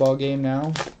basketball game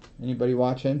now? Anybody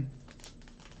watching?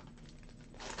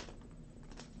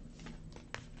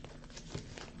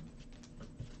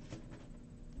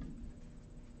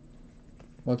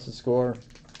 What's the score?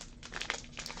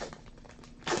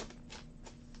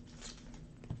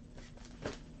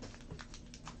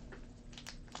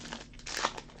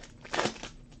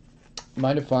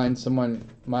 Might have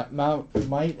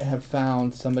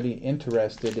found somebody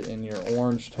interested in your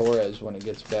orange Torres when it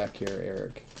gets back here,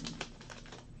 Eric.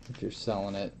 If you're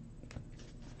selling it.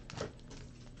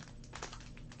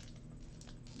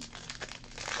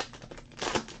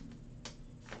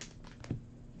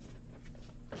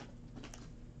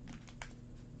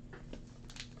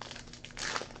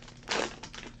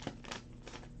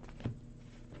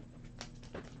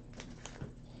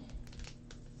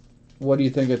 What do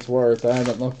you think it's worth? I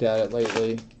haven't looked at it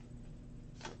lately.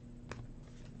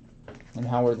 And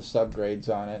how are the subgrades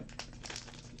on it?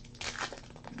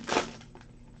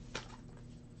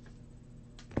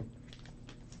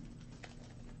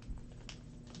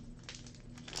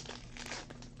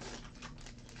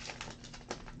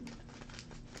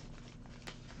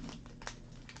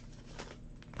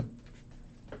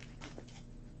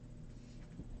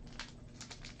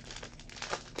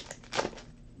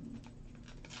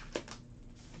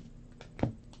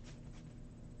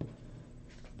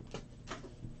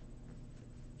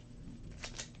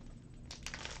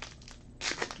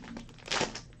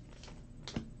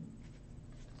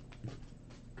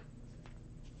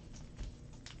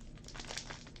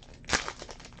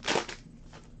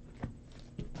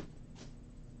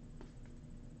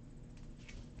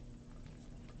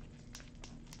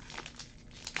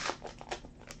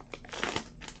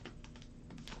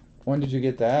 When did you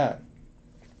get that?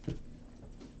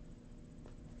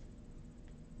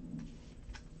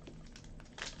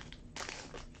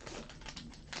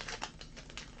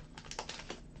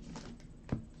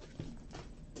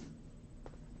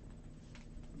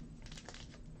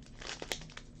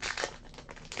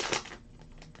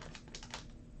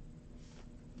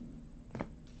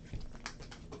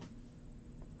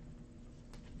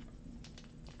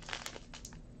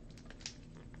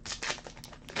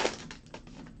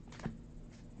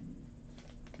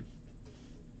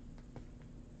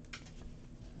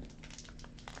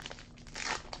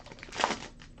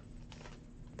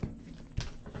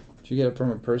 Did you get it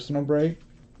from a personal break?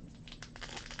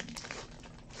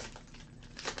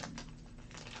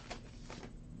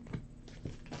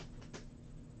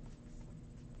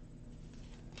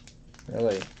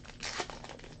 Really?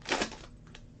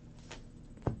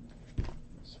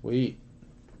 Sweet.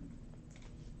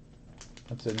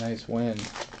 That's a nice win.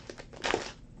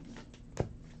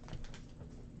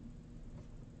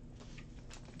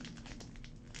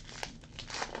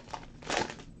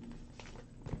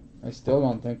 I still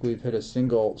don't think we've hit a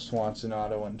single Swanson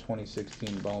auto in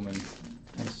 2016 Bowman.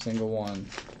 Not a single one.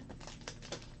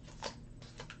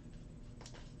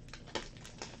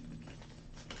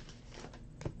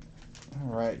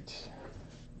 All right.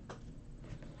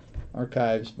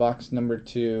 Archives, box number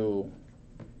 2.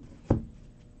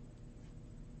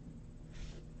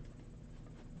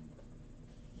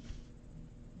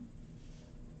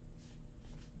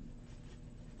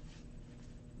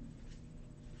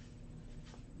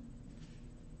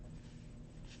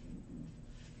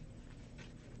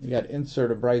 We got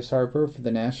insert of Bryce Harper for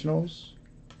the Nationals.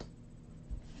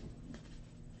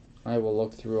 I will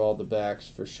look through all the backs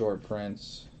for short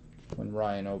prints when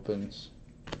Ryan opens,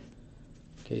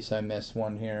 in case I miss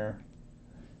one here.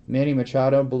 Manny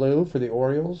Machado blue for the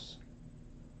Orioles.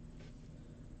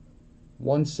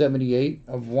 178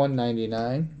 of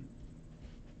 199.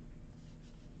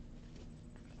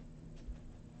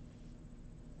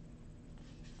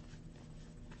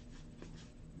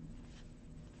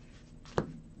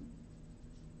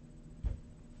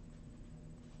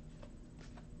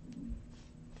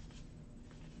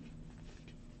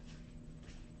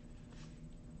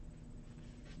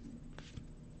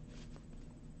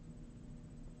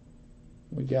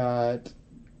 We got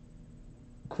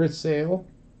Chris Sale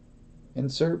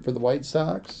insert for the White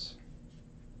Sox.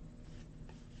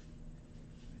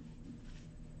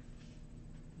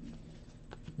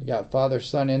 We got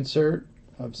father-son insert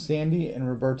of Sandy and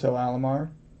Roberto Alomar.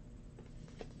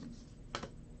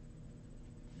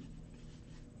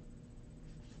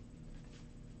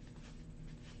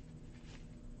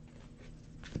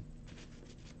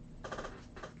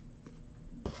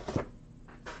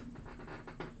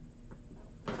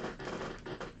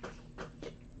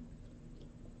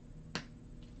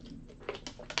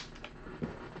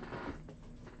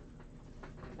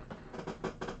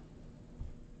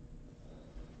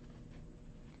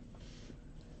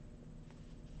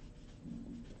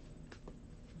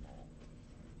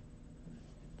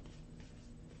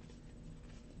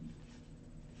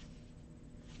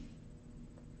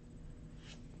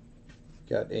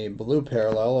 Got a blue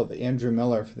parallel of Andrew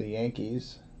Miller for the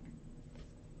Yankees.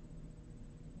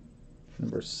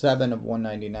 Number 7 of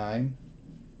 199.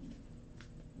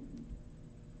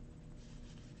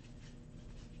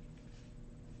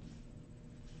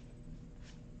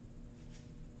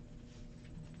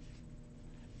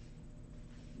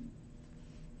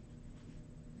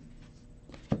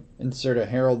 Insert a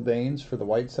Harold Baines for the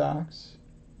White Sox.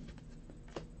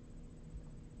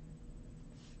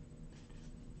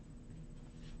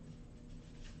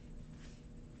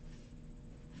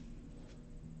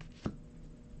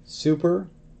 Super,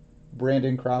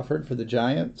 Brandon Crawford for the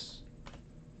Giants.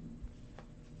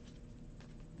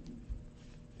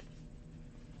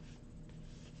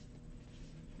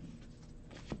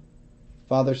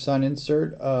 Father-son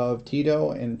insert of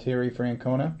Tito and Terry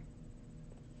Francona.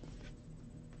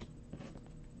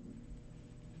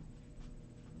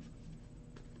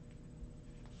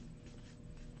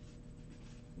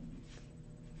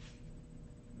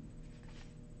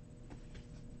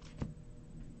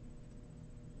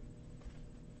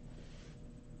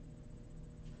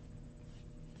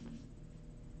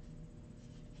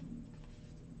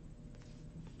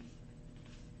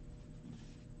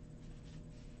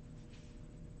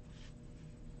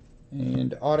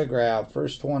 And autograph,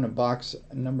 first one of box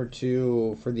number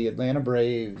 2 for the Atlanta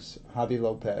Braves, Javi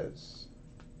Lopez.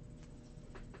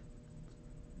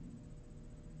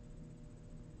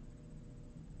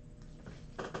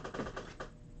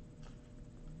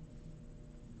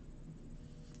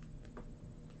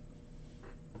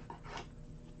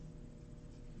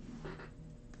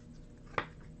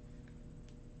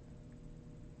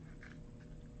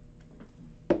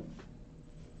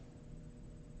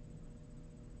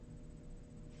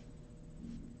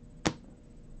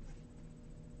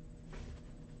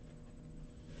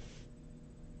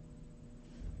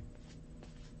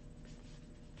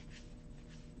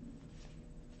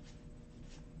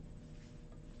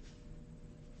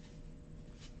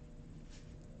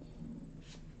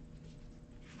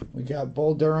 We got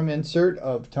Bull Durham insert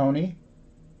of Tony.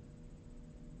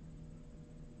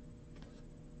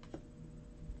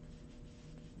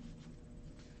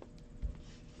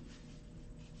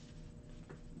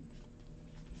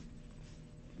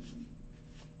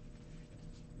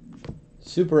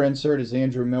 Super insert is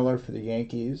Andrew Miller for the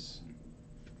Yankees.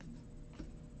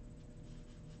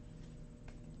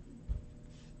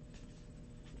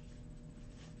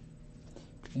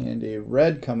 And a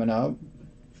red coming up.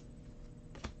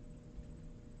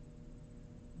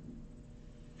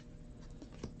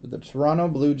 For the Toronto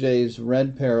Blue Jays,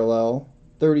 red parallel,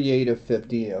 38 of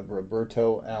 50 of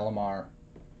Roberto Alomar.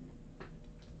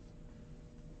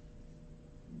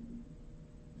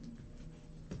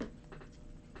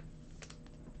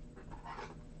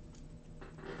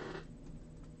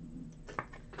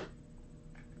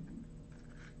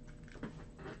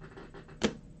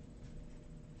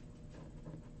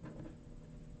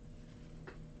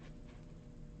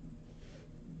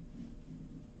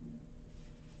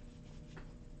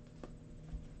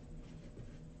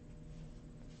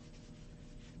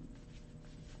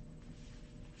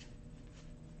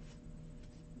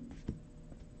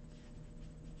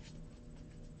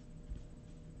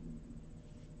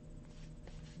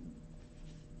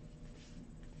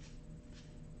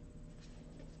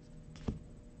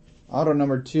 Auto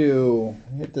number 2.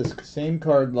 Hit this same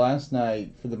card last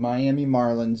night for the Miami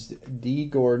Marlins. D.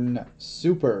 Gordon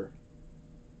Super.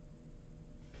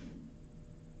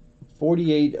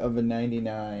 48 of a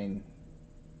 99.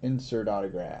 Insert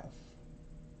autograph.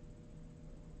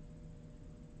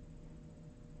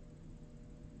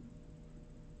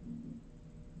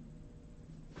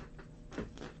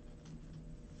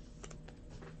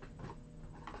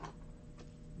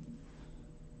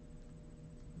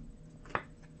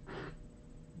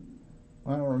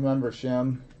 I don't remember,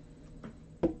 Shem.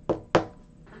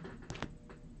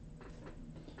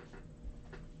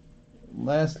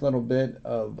 Last little bit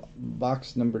of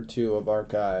box number 2 of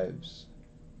Archives.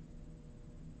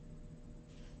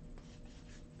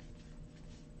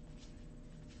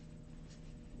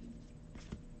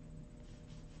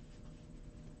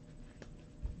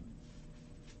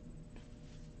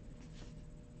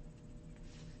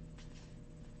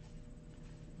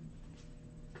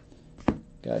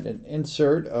 Got an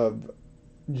insert of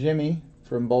Jimmy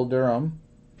from Bull Durham.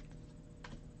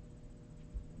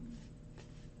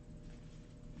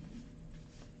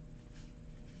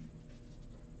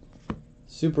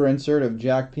 Super insert of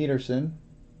Jack Peterson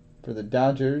for the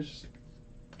Dodgers.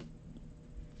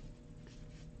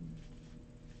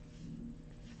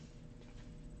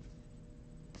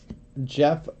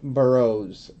 Jeff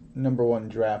Burrows, number 1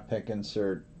 draft pick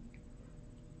insert.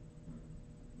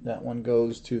 That one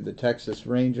goes to the Texas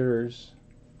Rangers.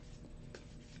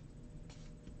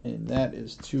 And that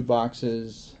is 2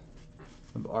 boxes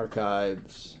of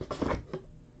Archives.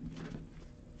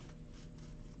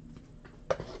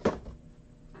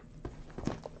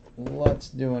 Let's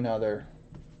do another.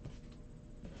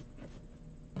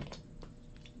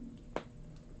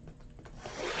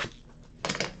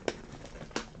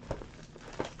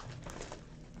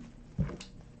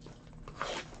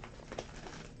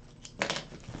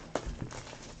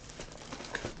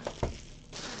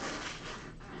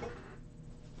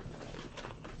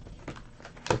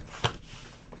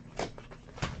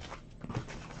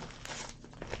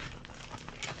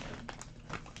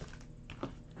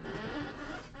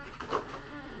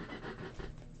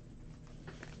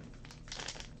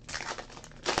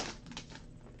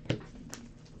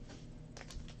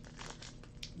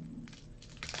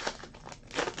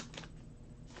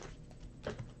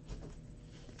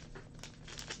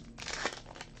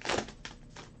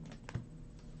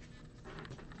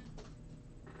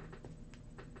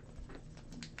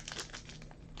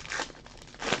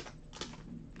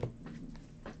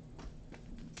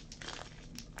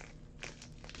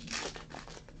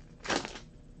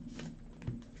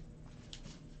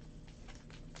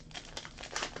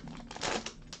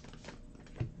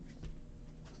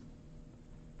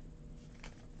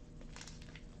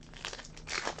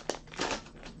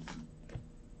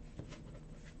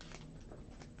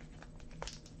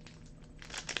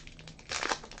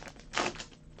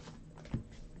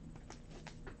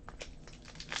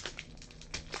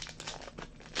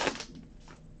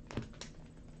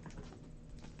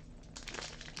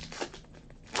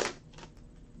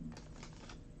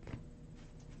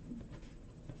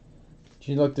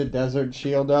 Did you look the Desert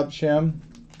Shield up, Shim?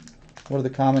 What do the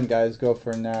common guys go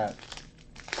for in that?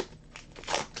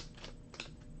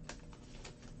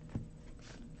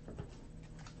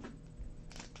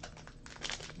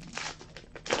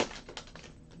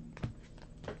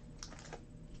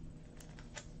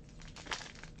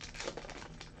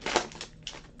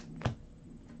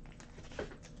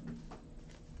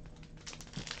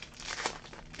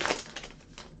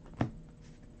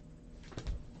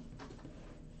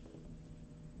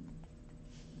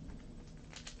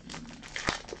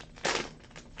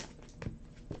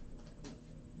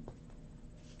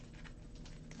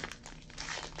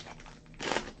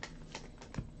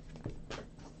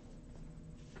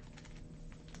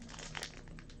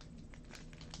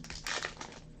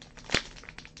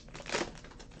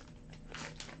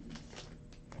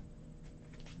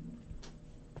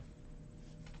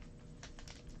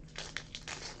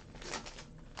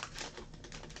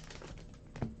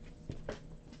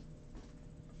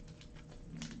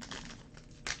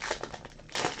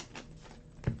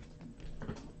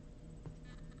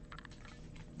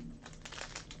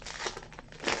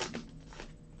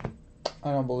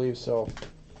 I don't believe so,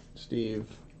 Steve.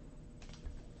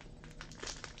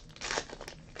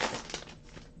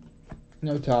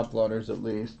 No top loaders, at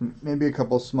least. Maybe a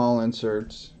couple small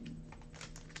inserts.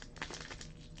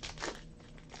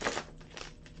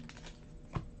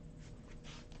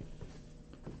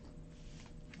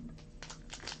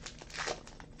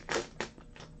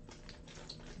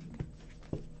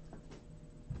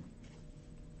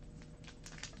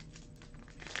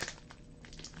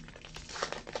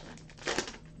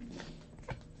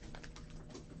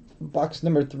 Box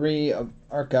number 3 of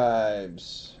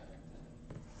Archives.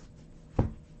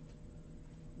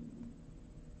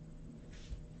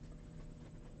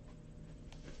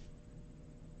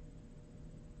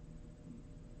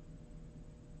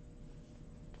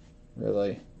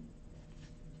 Really?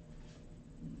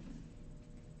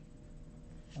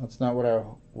 That's not what I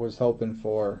was hoping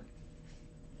for.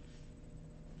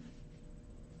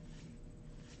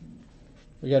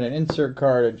 We got an insert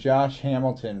card of Josh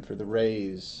Hamilton for the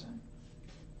Rays.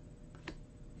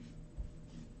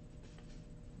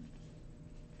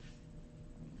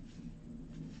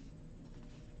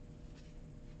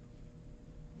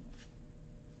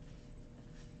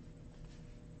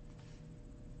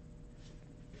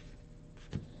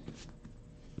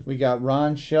 We got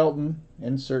Ron Shelton,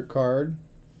 insert card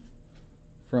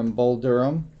from Bull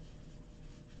Durham.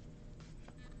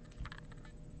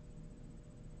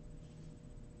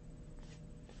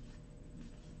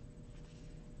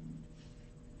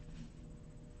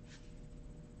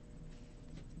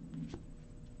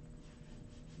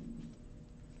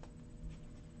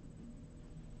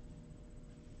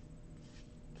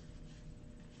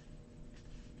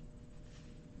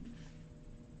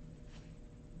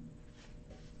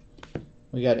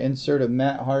 We got insert of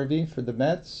Matt Harvey for the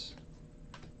Mets.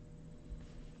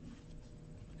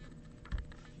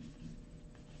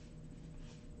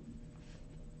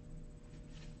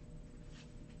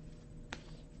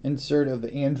 Insert of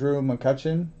Andrew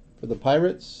McCutchen for the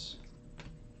Pirates.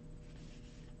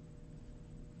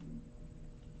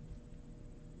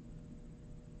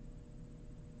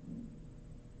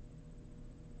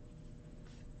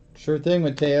 Sure thing,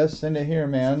 Mateus. Send it here,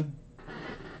 man.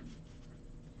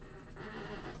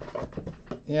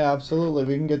 Yeah, absolutely.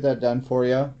 We can get that done for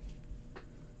you.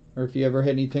 Or if you ever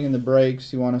hit anything in the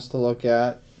breaks you want us to look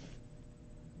at,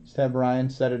 just have Ryan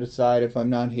set it aside if I'm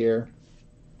not here.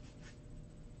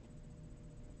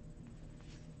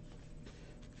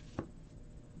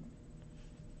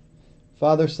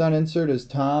 Father-son insert is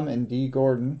Tom and D.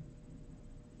 Gordon.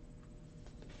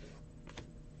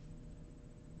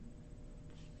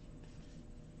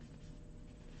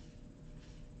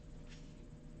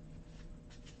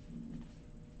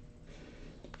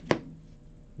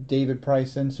 David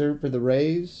Price insert for the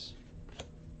Rays.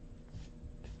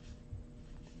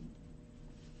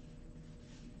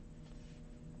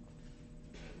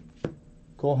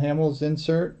 Cole Hamels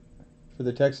insert for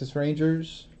the Texas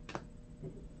Rangers.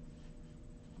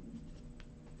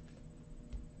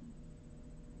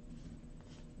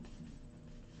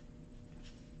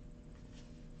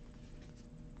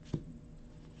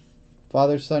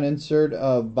 Father-son insert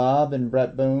of Bob and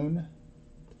Brett Boone.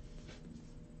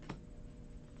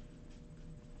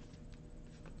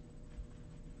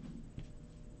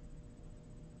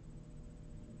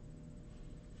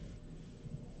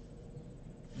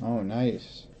 Oh,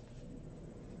 nice.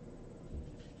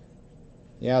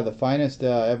 Yeah, the finest.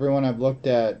 Everyone I've looked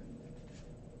at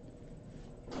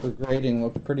for grading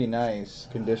looked pretty nice,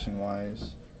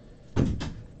 condition-wise.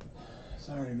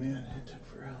 Sorry, man. It took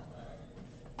forever.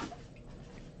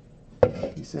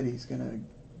 He said he's gonna,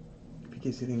 if he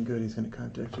gets anything good, he's gonna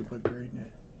contact you about grading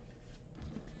it.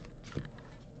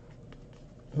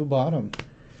 Who bought him?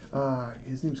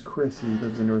 His name's Chris. He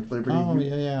lives in North Liberty. Oh,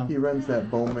 yeah. He runs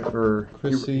that Bowman, or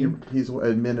Chris C. he's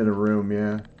admin in a room,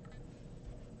 yeah.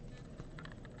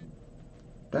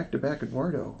 Back-to-back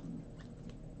Eduardo.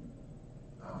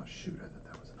 Oh, shoot, I thought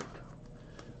that was an auto.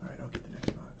 All right, I'll get the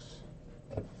next box.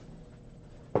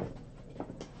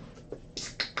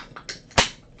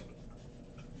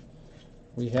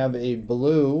 We have a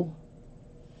blue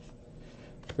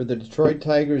for the Detroit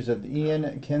Tigers of Ian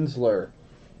Kinsler.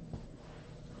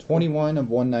 21 of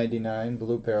 199,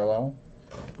 blue parallel.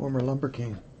 Former Lumber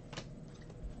King.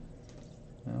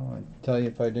 Well, I tell you,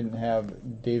 if I didn't have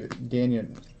Daniel,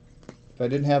 if I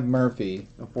didn't have Murphy,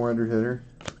 A 400 hitter.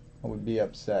 I would be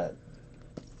upset.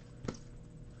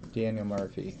 Daniel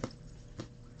Murphy.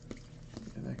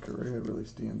 And that Correa really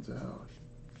stands out.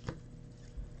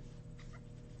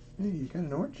 Hey, you got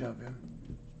an orange of him.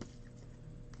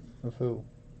 Of who?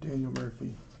 Daniel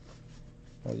Murphy.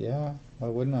 Well, yeah. Why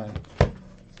wouldn't I?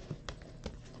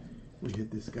 We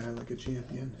hit this guy like a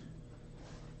champion.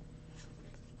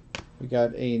 We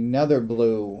got another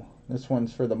blue. This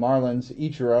one's for the Marlins.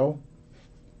 Ichiro.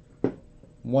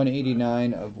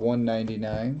 189 of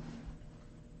 199.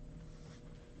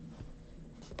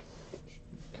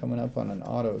 Coming up on an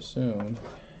auto soon.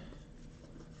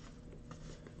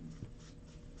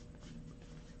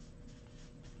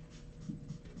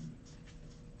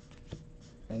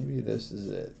 Maybe this is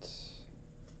it.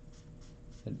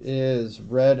 It is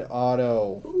red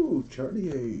auto. Ooh, Charlie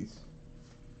Hayes.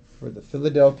 For the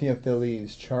Philadelphia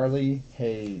Phillies, Charlie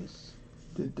Hayes.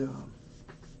 It's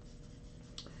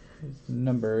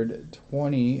numbered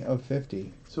 20 of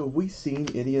 50. So have we seen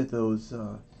any of those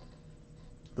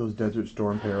Desert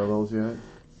Storm parallels yet?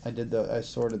 I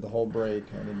sorted the whole break.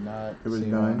 I did not. There was see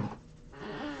none. one.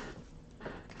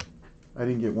 I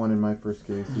didn't get one in my first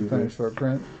case Did you either. finish short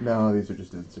print? No, these are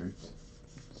just inserts.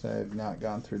 So I have not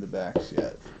gone through the backs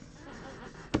yet.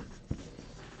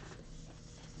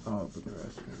 Oh, but the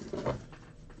rest maybe.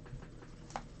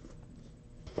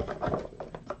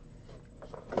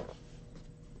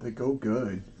 They go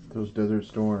good. Those Desert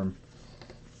Storm.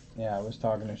 Yeah, I was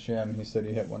talking to Shim. He said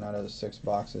he hit one out of the 6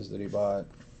 boxes that he bought.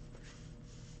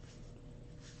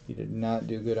 He did not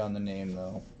do good on the name,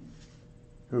 though.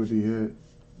 Who'd he hit?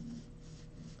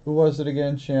 Who was it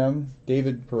again, Shim?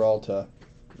 David Peralta.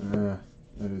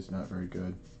 That is not very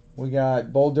good. We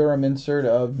got Bull Durham insert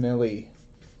of Millie.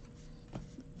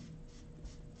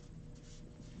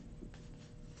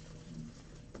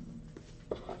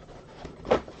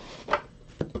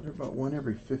 They're about one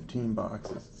every 15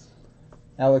 boxes.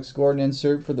 Alex Gordon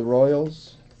insert for the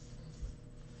Royals.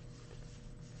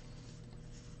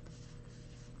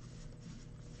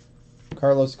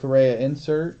 Carlos Correa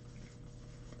insert.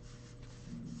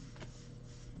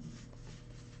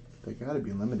 They got to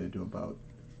be limited to about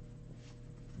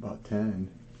 10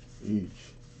 each.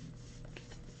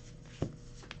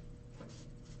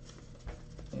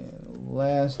 And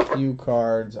last few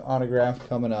cards, autograph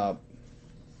coming up.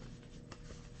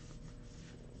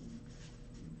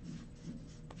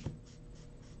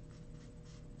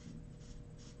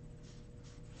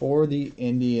 For the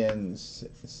Indians,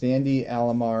 Sandy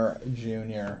Alomar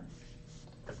Jr.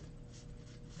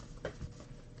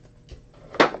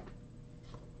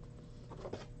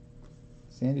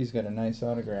 Sandy's got a nice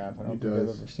autograph. I don't think I've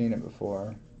ever seen it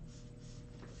before.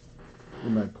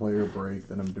 In my player break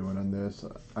that I'm doing on this,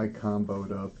 I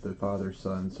comboed up the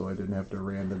father-son so I didn't have to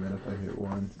random it if I hit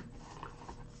one.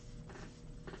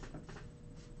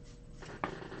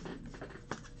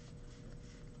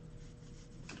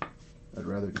 I'd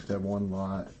rather just have one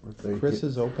lot. If they Chris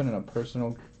is opening a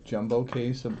personal jumbo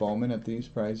case of Bowman at these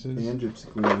prices. And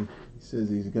Gypsy Queen. He says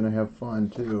he's going to have fun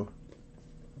too.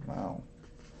 Wow.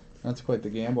 That's quite the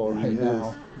gamble right It is.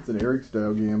 now. It's an Eric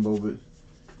style gamble, but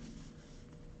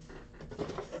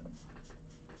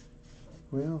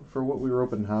well, for what we were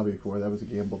opening hobby for, that was a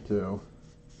gamble too.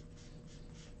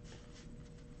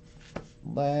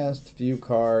 Last few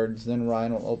cards, then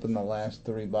Ryan will open the last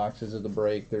 3 boxes of the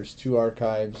break. There's 2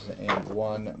 archives and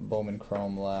 1 Bowman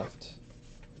Chrome left.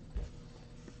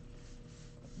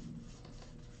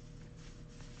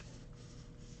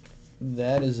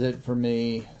 That is it for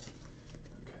me.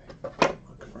 Okay.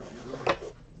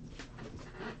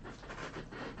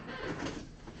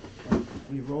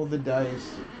 We roll the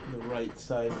dice, the right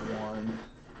side won.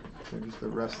 There's the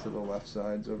rest of the left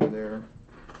sides over there.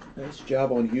 Nice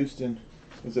job on Houston.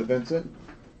 Was it Vincent?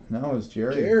 No, it was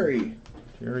Jerry. Jerry.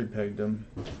 Jerry pegged him.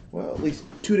 Well, at least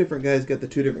 2 different guys got the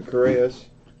 2 different Correas.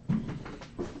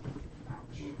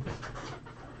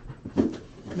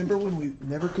 Remember when we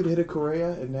never could hit a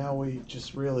Correa, and now we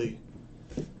just really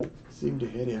seem to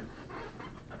hit him.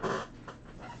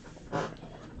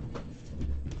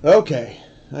 Okay,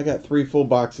 I got 3 full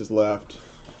boxes left.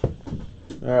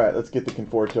 All right, let's get the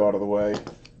Conforto out of the way.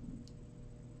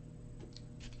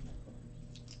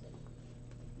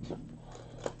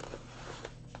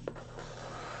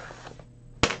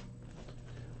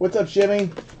 What's up,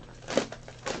 Shimmy?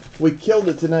 We killed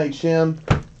it tonight, Shim.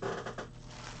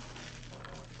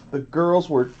 The girls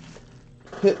were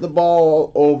hitting the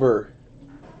ball over.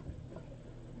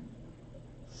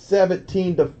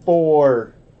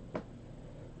 17-4.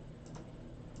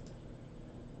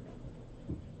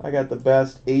 I got the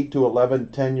best 8 to 11,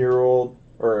 10-year-old,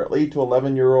 or 8 to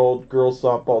 11-year-old girls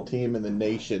softball team in the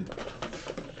nation.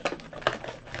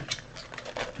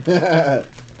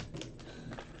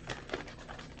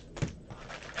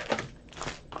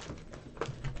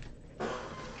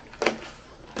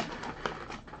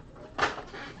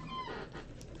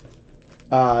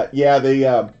 Yeah,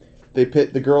 they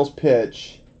pit the girls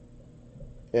pitch,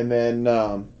 and then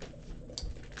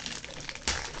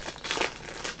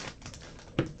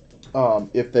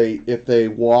if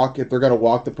they're gonna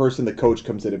walk the person, the coach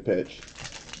comes in and pitch.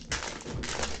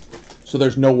 So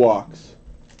there's no walks.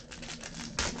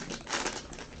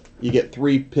 You get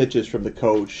 3 pitches from the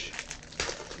coach.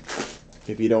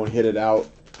 If you don't hit it out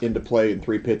into play in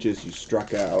 3 pitches, you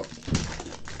struck out.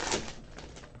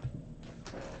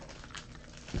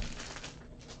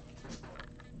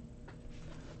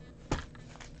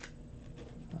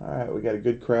 All right, we got a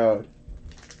good crowd.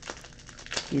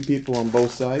 Few people on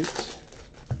both sides.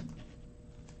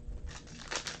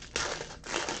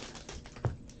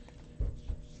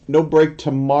 No break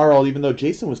tomorrow, even though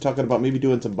Jason was talking about maybe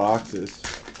doing some boxes.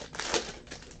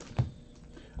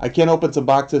 I can't open some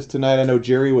boxes tonight. I know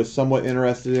Jerry was somewhat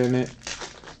interested in it.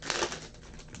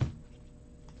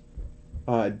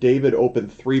 David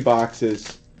opened 3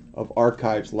 boxes of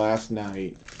archives last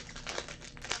night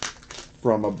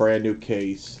from a brand new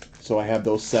case. So I have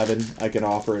those 7 I can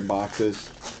offer in boxes.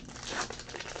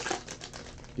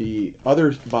 The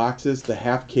other boxes, the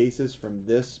half cases from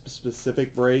this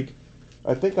specific break,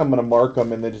 I think I'm going to mark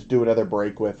them and then just do another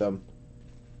break with them.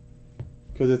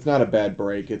 Because it's not a bad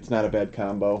break. It's not a bad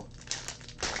combo.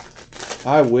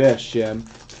 I wish, Jim.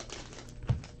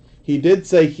 He did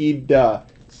say he'd...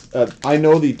 I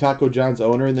know the Taco John's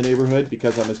owner in the neighborhood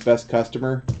because I'm his best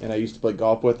customer, and I used to play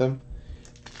golf with him.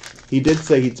 He did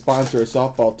say he'd sponsor a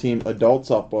softball team, adult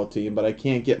softball team, but I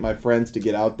can't get my friends to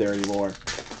get out there anymore.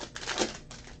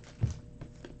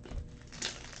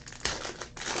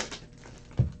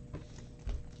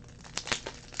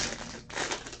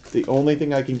 The only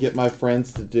thing I can get my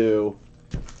friends to do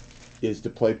is to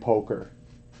play poker.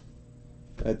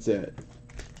 That's it.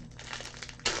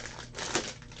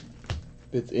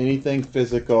 If it's anything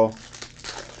physical,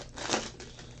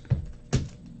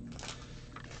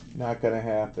 not gonna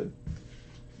happen.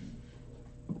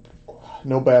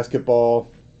 No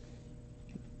basketball.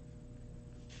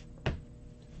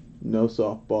 No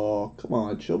softball. Come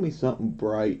on, show me something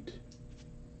bright.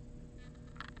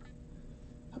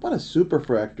 How about a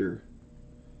superfractor?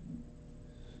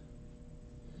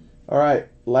 Alright,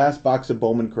 last box of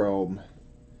Bowman Chrome.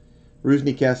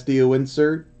 Rusney Castillo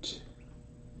insert.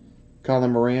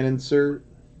 Colin Moran insert.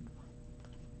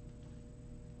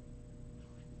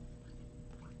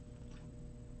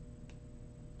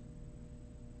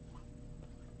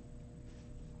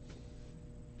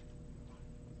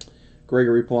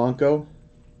 Gregory Polanco.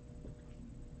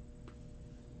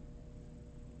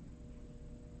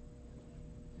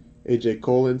 AJ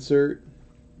Cole insert.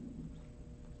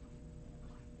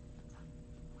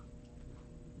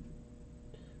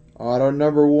 Auto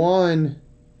number 1.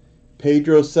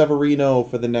 Pedro Severino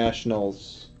for the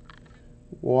Nationals.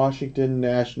 Washington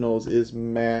Nationals is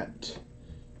Matt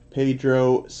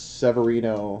Pedro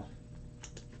Severino.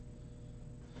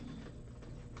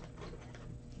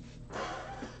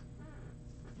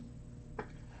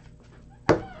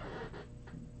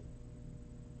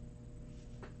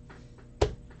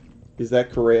 Is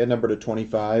that Correa number to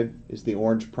 25? Is the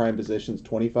orange prime positions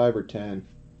 25 or 10?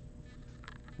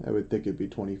 I would think it'd be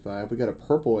 25. We got a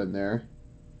purple in there.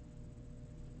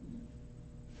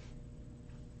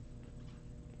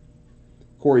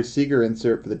 Corey Seager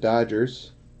insert for the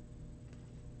Dodgers.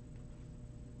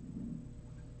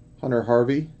 Hunter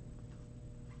Harvey.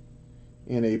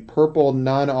 And a purple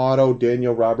non-auto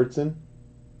Daniel Robertson.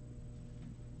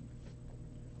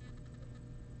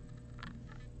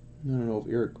 I don't know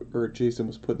if Eric or Jason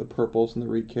was putting the purples in the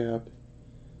recap.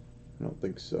 I don't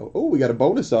think so. Oh, we got a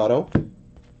bonus auto.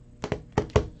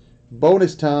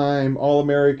 Bonus time,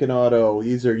 All-American auto.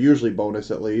 These are usually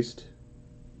bonus at least.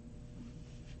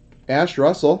 Ash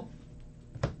Russell.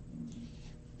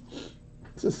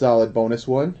 It's a solid bonus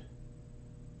one.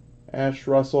 Ash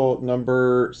Russell,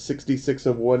 number 66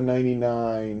 of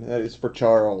 199. That is for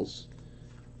Charles.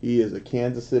 He is a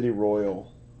Kansas City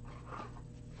Royal.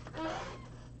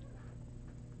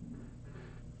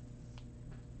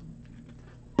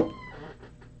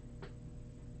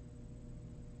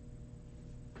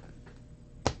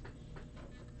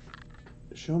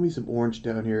 Show me some orange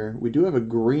down here. We do have a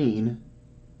green.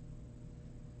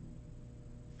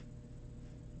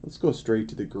 Let's go straight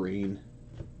to the green.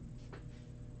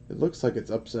 It looks like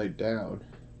it's upside down.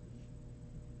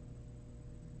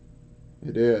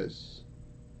 It is.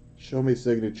 Show me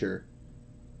signature.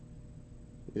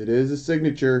 It is a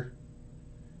signature.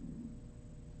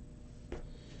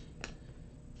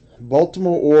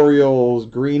 Baltimore Orioles,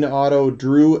 green auto,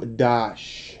 Drew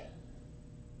Dash.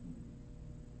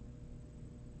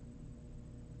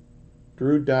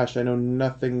 Drew Dash, I know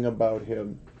nothing about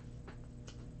him.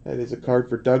 That is a card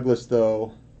for Douglas,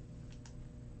 though.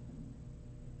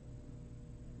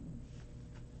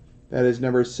 That is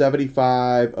number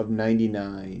 75 of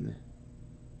 99.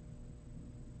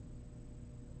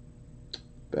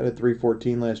 Batted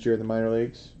 .314 last year in the minor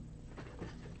leagues.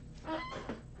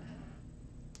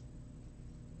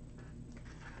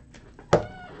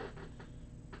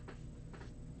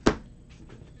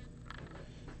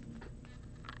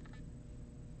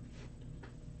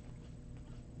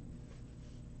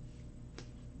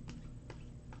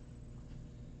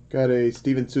 Got a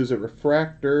Steven Souza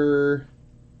refractor.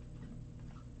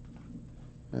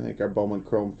 I think our Bowman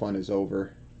Chrome fun is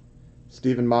over.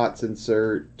 Steven Mott's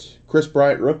insert. Chris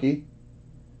Bryant rookie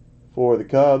for the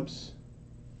Cubs.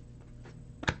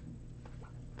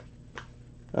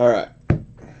 All right.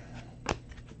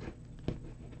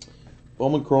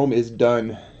 Bowman Chrome is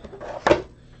done.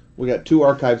 We got 2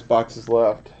 archives boxes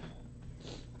left.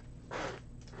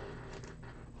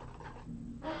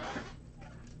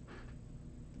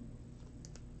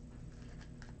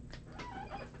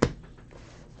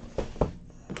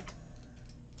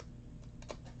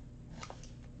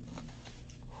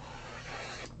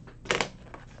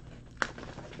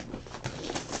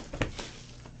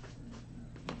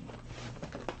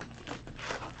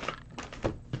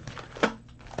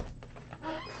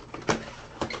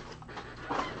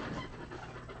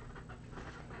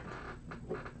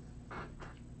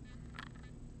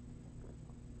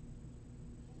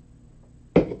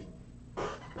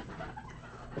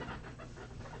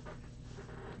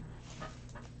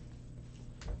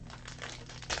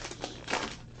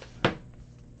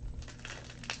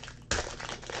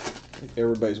 I think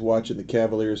everybody's watching the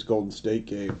Cavaliers Golden State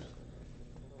game.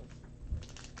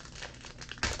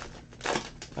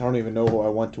 I don't even know who I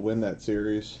want to win that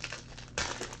series.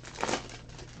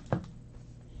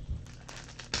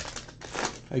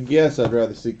 I guess I'd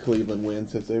rather see Cleveland win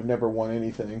since they've never won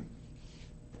anything.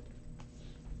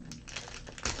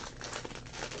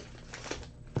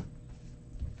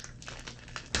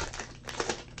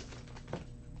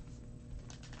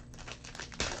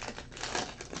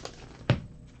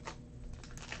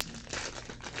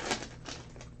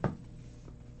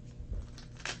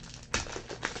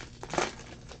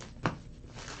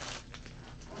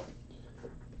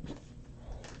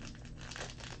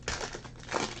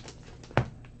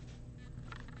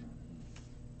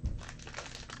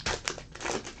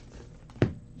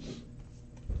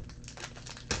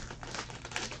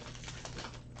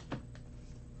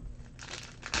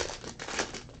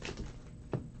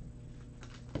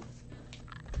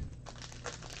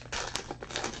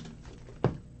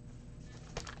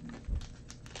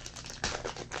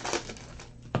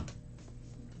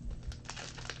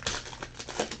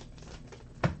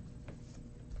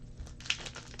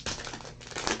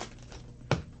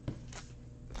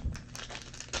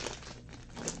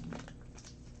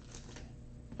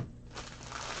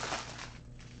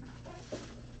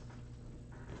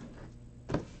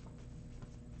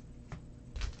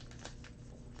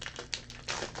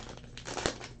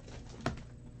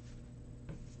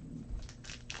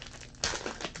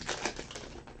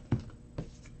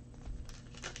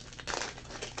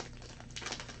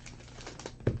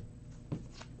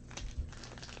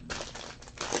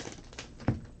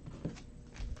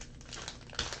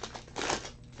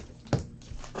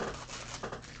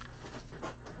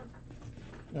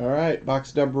 All right,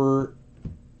 box number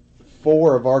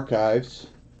 4 of archives.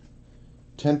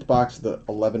 10th box of the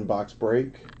 11 box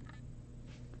break.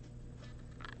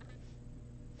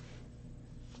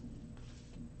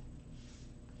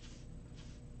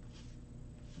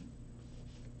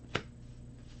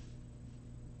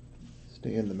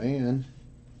 Stan the man.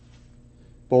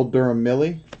 Bull Durham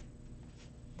Millie.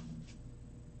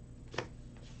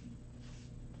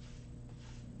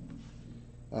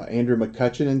 Andrew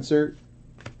McCutchen insert.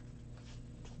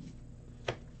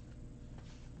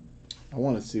 I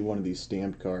want to see one of these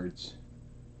stamped cards.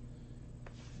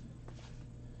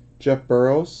 Jeff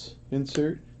Burrows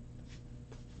insert.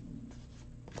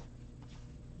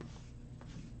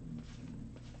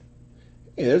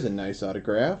 Hey, there's a nice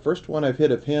autograph. First one I've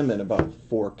hit of him in about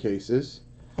 4 cases.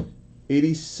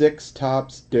 86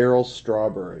 Topps Darryl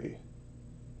Strawberry.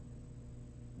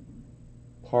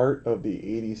 Part of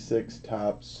the 86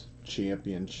 Topps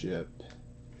Championship.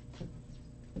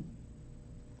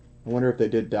 I wonder if they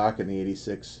did Doc in the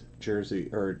 86 jersey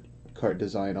or card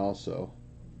design also.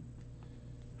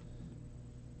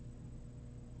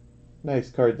 Nice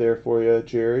card there for you,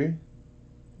 Jerry.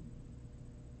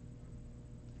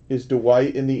 Is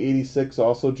Dwight in the 86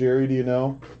 also, Jerry? Do you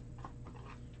know?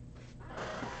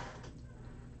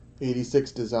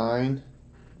 86 design.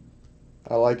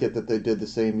 I like it that they did the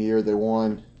same year they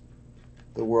won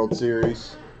the World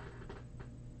Series.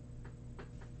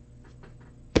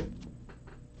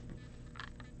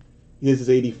 His is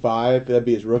 85. That'd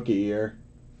be his rookie year.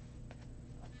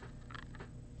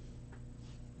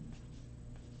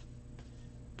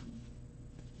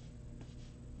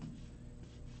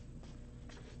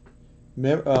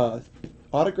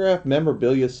 Autograph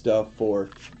memorabilia stuff for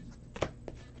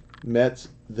Mets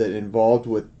that involved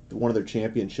with one of their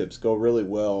championships go really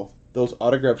well. Those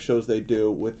autograph shows they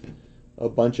do with a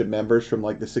bunch of members from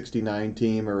like the 69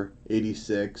 team or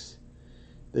 86,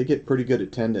 they get pretty good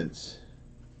attendance.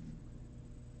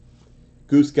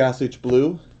 Goose Gossage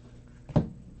Blue.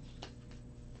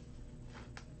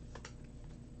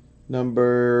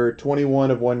 Number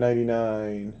 21 of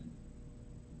 199.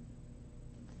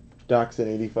 Doxson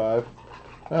 85.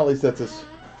 Well, at least that's his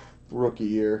rookie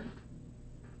year.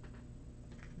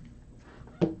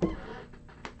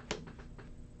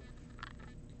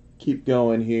 Keep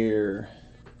going here.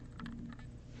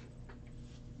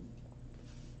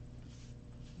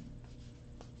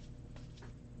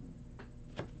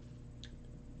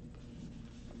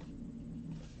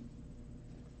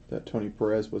 That Tony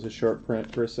Perez was a short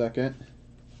print for a second.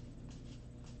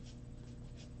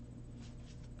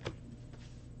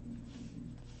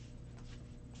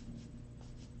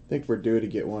 I think we're due to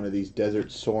get one of these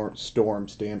Desert Storm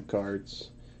stamp cards.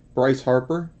 Bryce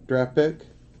Harper, draft pick.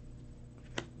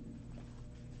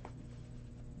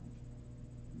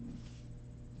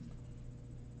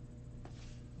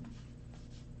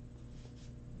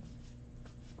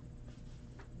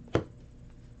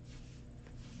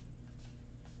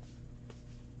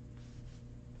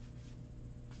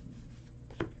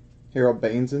 Harold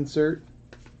Baines insert.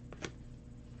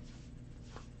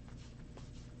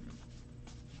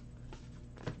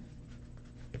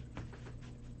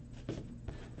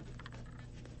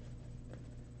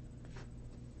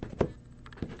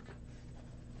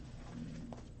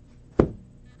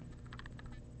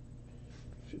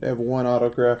 Should have one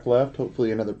autograph left,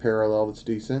 hopefully another parallel that's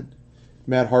decent.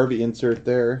 Matt Harvey insert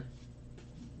there.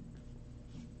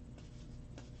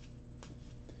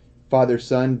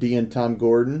 Father-son, D and Tom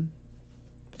Gordon.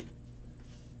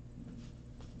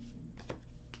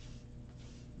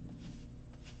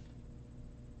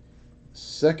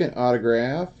 Second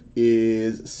autograph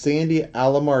is Sandy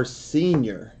Alomar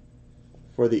Sr.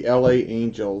 for the LA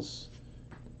Angels.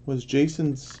 Was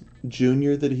Jason's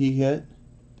Jr. that he hit?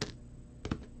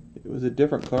 It was a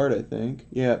different card, I think.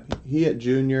 Yeah, he hit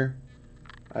Junior.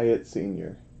 I hit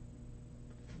Senior.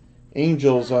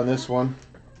 Angels on this one.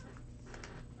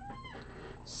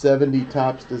 70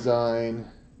 Topps design.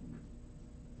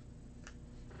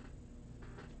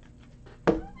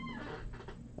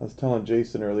 I was telling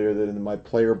Jason earlier that in my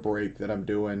player break that I'm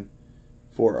doing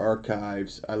for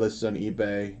archives, I listed on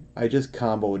eBay. I just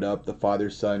comboed up the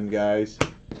father-son guys.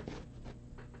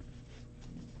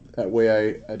 That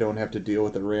way I don't have to deal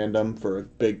with a random for a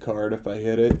big card if I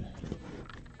hit it.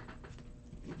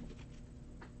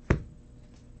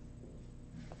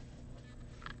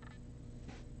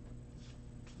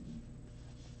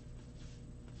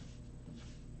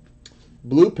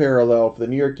 Blue parallel for the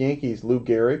New York Yankees, Lou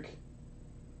Gehrig.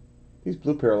 These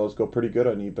blue parallels go pretty good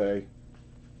on eBay.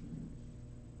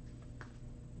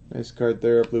 Nice card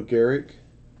there of Lou Gehrig.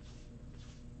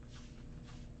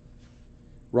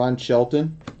 Ron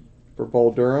Shelton for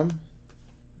Bull Durham.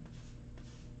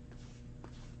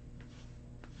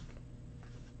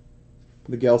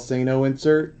 Miguel Sano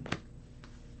insert.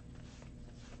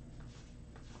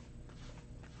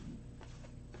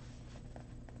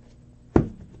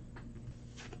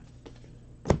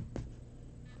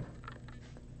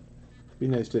 Be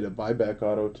nice to hit a buyback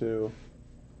auto too.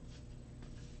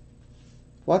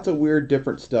 Lots of weird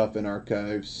different stuff in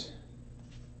archives.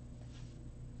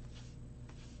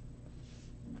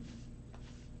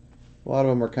 A lot of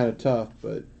them are kind of tough,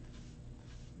 but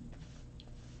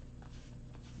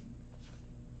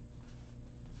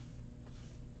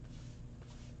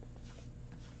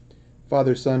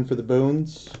father-son for the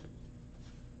Boons.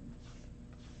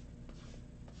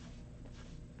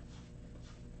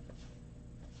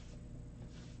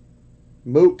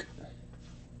 Mook.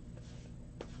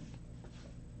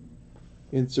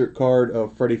 Insert card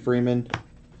of Freddie Freeman.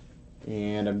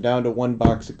 And I'm down to one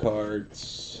box of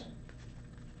cards.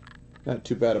 Not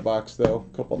too bad a box though.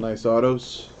 A couple nice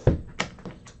autos.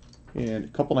 And a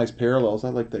couple nice parallels. I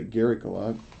like that Gehrig a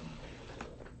lot.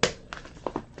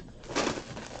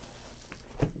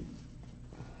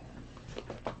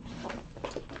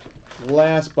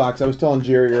 Last box. I was telling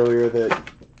Jerry earlier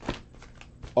that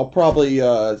I'll probably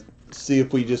see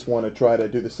if we just want to try to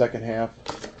do the second half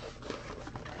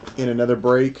in another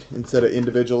break instead of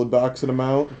individually boxing them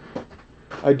out.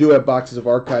 I do have boxes of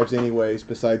archives anyways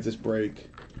besides this break.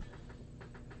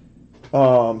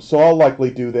 So I'll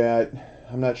likely do that.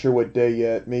 I'm not sure what day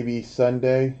yet. Maybe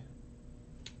Sunday.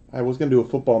 I was gonna do a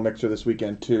football mixer this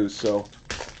weekend too, so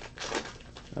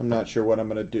I'm not sure what I'm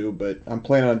gonna do, but I'm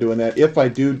planning on doing that. If I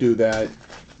do that,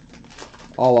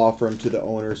 I'll offer them to the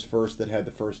owners first that had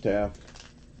the first half.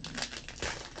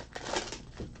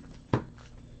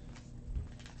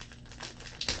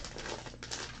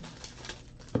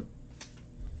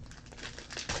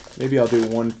 Maybe I'll do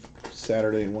one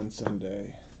Saturday and one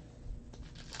Sunday.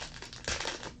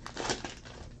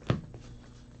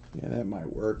 Yeah, that might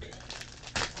work.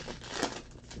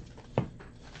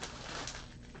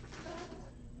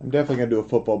 I'm definitely going to do a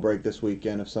football break this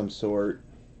weekend of some sort.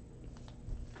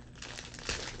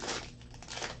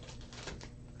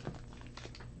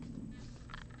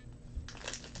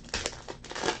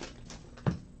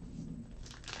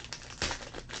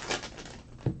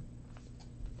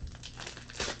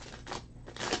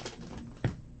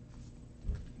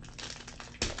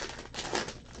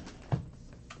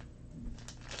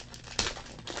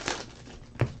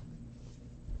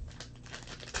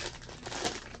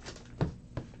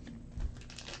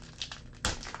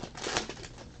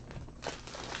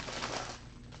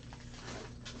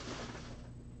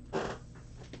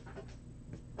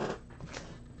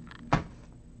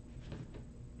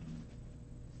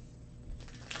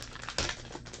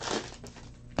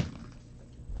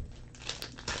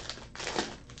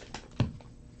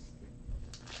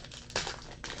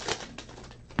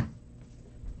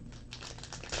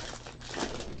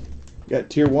 Got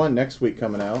Tier 1 next week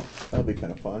coming out. That'll be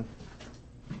kind of fun.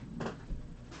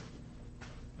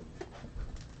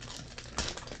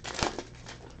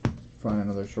 Find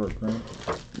another short print.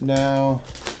 No,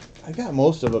 I got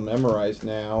most of them memorized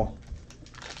now.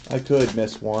 I could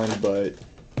miss one, but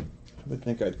I would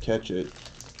think I'd catch it.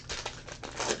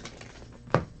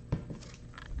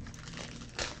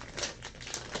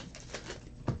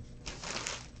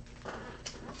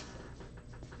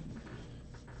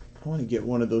 I want to get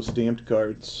one of those stamped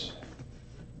cards.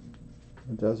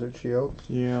 The Desert Shield.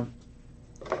 Yeah.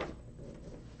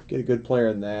 Get a good player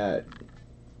in that.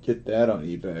 Get that on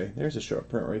eBay. There's a short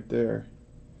print right there.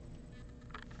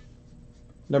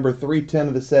 Number 310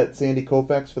 of the set, Sandy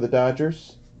Koufax for the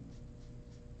Dodgers.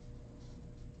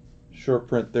 Short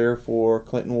print there for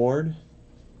Clinton Ward.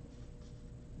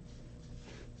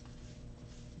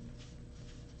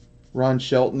 Ron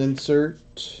Shelton insert.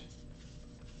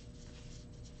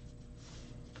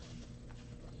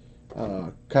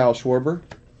 Kyle Schwarber.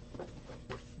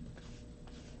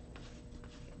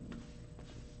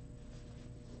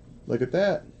 Look at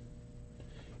that.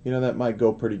 You know, that might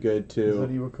go pretty good too. Is that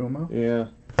Iwakuma? Yeah.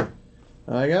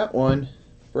 I got one.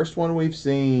 First one we've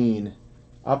seen.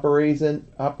 Operation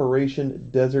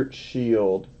Desert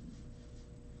Shield.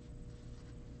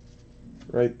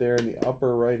 Right there in the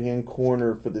upper right-hand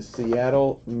corner for the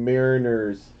Seattle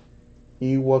Mariners.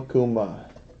 Iwakuma.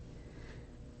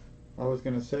 I was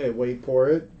going to say, wait for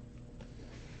it.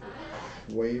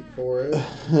 Wait for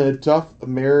it. Tough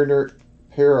Mariner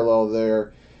parallel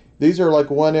there. These are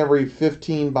like one every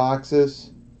 15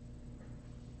 boxes.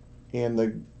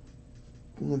 And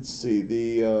let's see,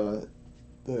 the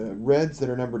reds that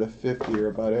are numbered to 50 are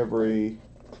about every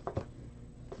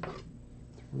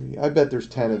 3. I bet there's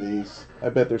 10 of these. I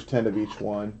bet there's 10 of each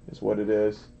one is what it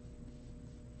is.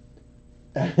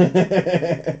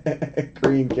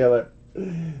 Green killer.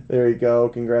 There you go.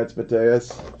 Congrats,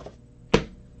 Mateus. It's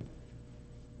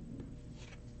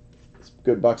a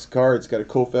good box of cards. Got a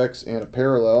Koufax and a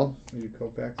parallel. Are you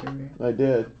Koufaxing me? I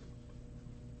did.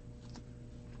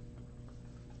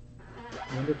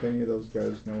 I wonder if any of those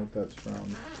guys know what that's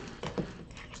from.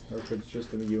 Or if it's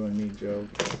just a you and me joke.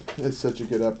 It's such a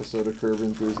good episode of Curb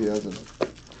Enthusiasm.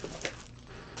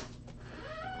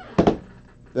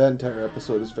 That entire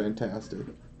episode is fantastic.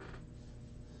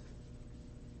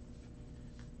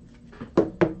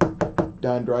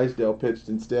 Don Drysdale pitched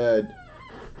instead.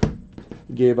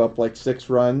 He gave up like 6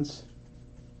 runs.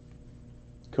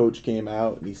 Coach came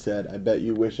out and he said, "I bet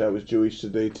you wish I was Jewish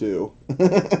today too."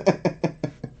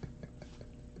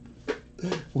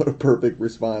 What a perfect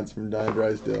response from Don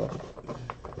Drysdale.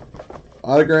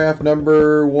 Autograph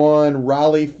number 1,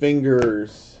 Raleigh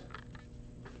Fingers.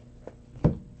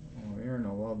 Oh, Aaron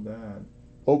will love that.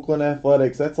 Oakland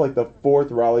Athletics. That's like the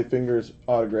 4th Raleigh Fingers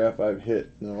autograph I've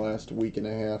hit in the last week and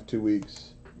a half, 2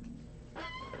 weeks.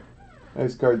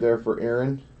 Nice card there for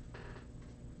Aaron.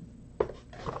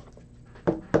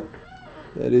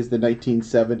 That is the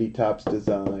 1970 Topps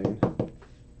design.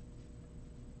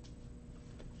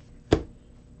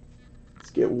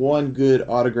 Let's get one good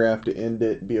autograph to end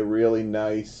it. Be a really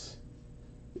nice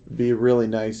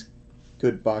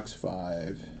good box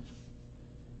 5.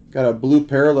 Got a blue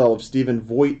parallel of Stephen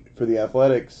Voigt for the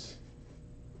Athletics.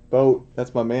 Vogt,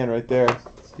 that's my man right there.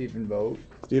 Stephen Vogt.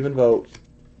 Stephen Vogt.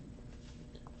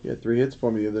 He had 3 hits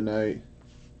for me the other night.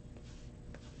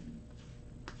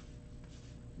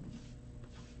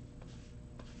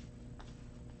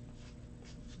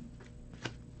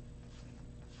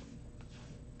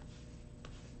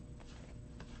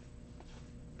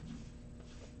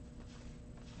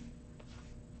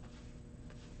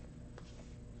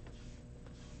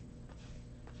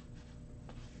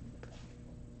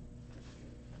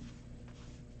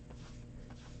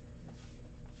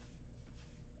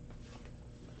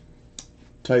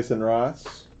 Tyson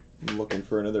Ross. I'm looking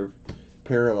for another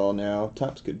parallel now.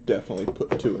 Topps could definitely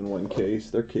put 2 in one case.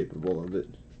 They're capable of it.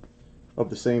 Of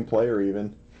the same player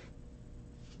even.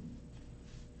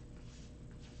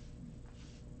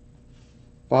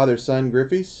 Father-son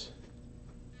Griffey's.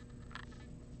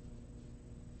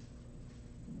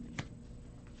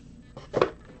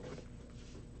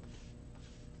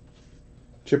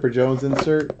 Chipper Jones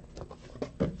insert.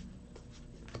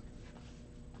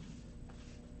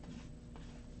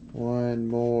 One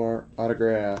more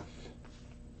autograph.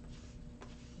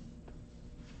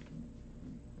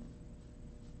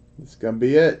 This is going to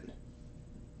be it.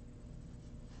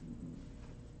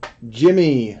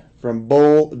 Jimmy from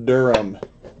Bull Durham.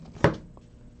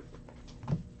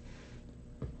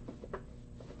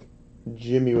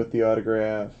 Jimmy with the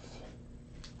autograph.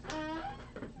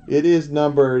 It is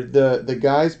numbered, the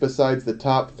guys besides the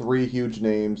top 3 huge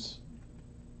names,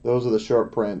 those are the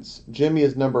short prints. Jimmy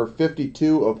is number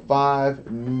 52 of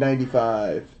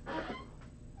 595.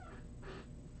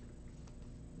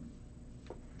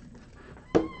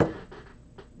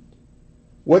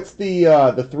 What's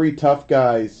the 3 tough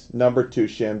guys number 2,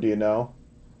 Shim, do you know?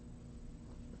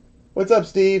 What's up,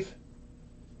 Steve?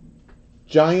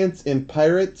 Giants and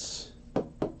Pirates.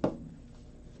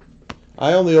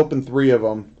 I only opened 3 of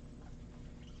them.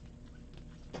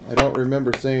 I don't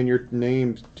remember saying your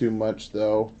names too much,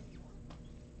 though.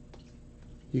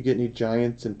 You get any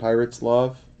Giants and Pirates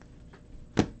love?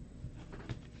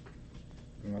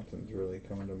 Nothing's really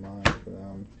coming to mind for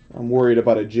them. I'm worried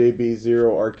about a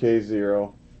JB0,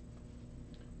 RK0.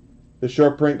 The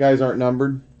short print guys aren't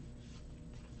numbered.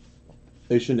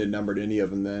 They shouldn't have numbered any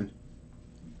of them then.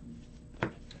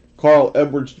 Carl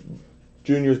Edwards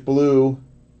Jr.'s blue.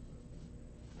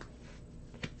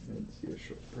 Let's see a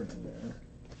short print in there.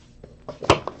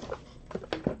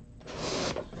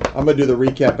 I'm going to do the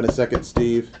recap in a second,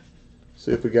 Steve.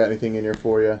 See if we got anything in here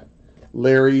for you.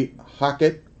 Larry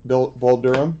Hockett, Bull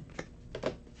Durham.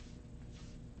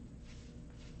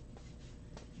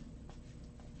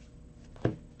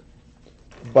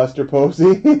 Buster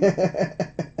Posey.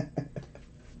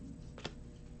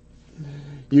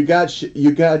 You got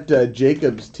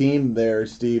Jacob's team there,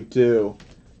 Steve, too.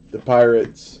 The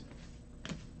Pirates.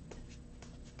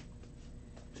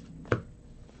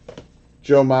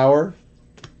 Joe Mauer.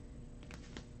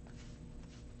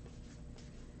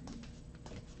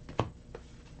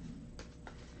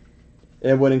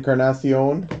 Edwin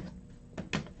Encarnacion.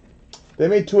 They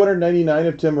made 299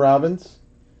 of Tim Robbins.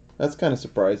 That's kind of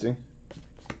surprising.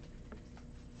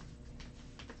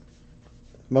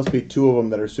 Must be 2 of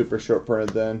them that are super short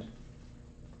printed then.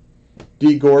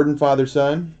 D. Gordon,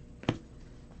 father-son.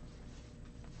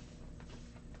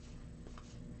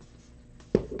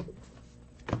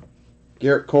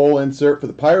 Garrett Cole insert for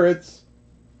the Pirates.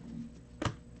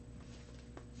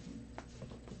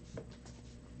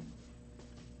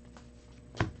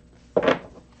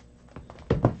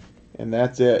 And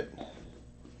that's it.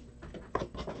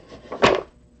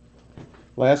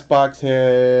 Last box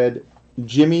had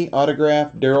Jimmy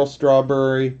autograph, Darryl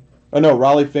Strawberry. Oh no,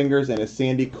 Raleigh Fingers and a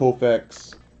Sandy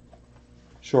Koufax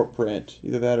short print.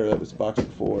 Either that or that was the box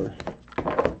before.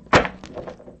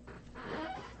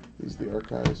 These are the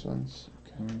archives ones.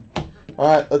 Okay. All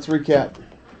right, let's recap.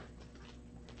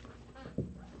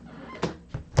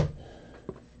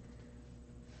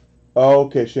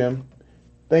 Okay, Shim.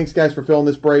 Thanks, guys, for filling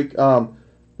this break.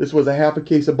 This was a half a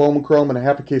case of Bowman Chrome and a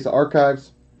half a case of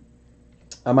archives.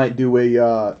 I might do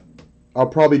I'll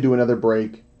probably do another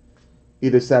break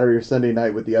either Saturday or Sunday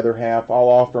night with the other half. I'll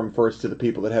offer them first to the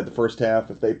people that had the first half.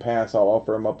 If they pass, I'll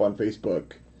offer them up on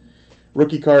Facebook.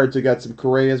 Rookie cards, I got some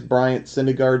Correas, Bryant,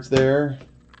 Syndergaards there.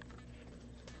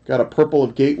 Got a purple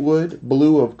of Gatewood,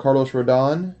 blue of Carlos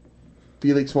Rodon,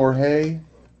 Felix Jorge,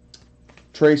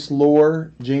 Trace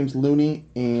Lohr, James Looney,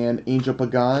 and Angel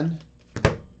Pagan.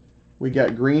 We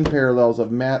got green parallels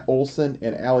of Matt Olson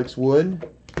and Alex Wood.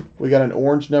 We got an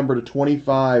orange number to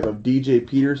 25 of DJ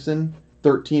Peterson,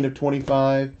 13 of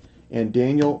 25, and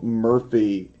Daniel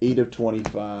Murphy, 8 of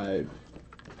 25.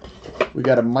 We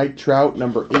got a Mike Trout,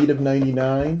 number 8 of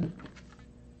 99.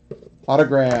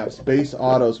 Autographs, base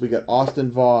autos. We got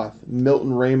Austin Voth,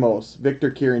 Milton Ramos,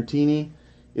 Victor Carantini,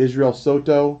 Israel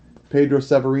Soto, Pedro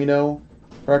Severino,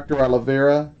 Hector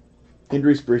Oliveira,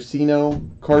 Indris Brasino,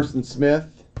 Carson Smith.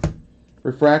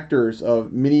 Refractors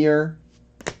of Minier,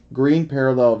 green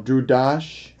parallel of Drew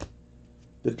Dosh.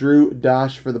 The Drew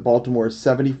Dosh for the Baltimore is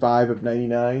 75 of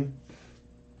 99.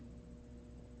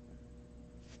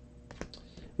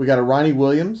 We got a Ronnie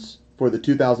Williams for the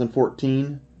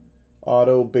 2014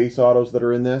 base autos that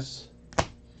are in this.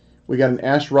 We got an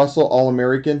Ash Russell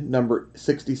All-American, number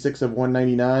 66 of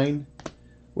 199.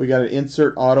 We got an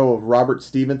insert auto of Robert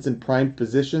Stevenson prime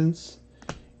positions.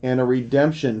 And a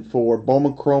redemption for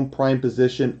Bowman Chrome prime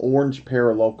position, orange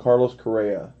parallel, Carlos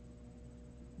Correa.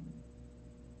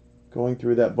 Going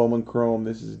through that Bowman Chrome,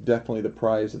 this is definitely the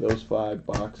prize of those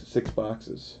 6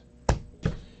 boxes.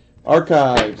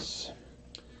 Archives.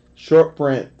 Short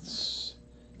prints.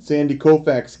 Sandy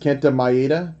Koufax, Kenta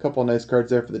Maeda. A couple of nice cards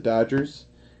there for the Dodgers.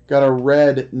 Got a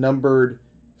red numbered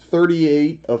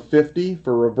 38 of 50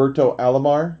 for Roberto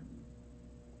Alomar.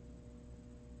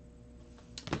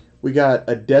 We got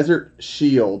a Desert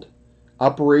Shield,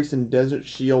 Operation Desert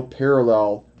Shield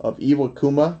parallel of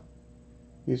Iwakuma.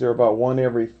 These are about 1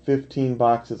 every 15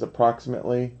 boxes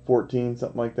approximately, 14,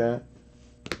 something like that.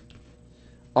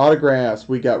 Autographs,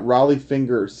 we got Raleigh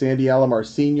Finger, Sandy Alomar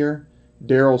Sr.,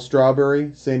 Darryl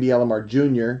Strawberry, Sandy Alomar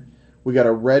Jr. We got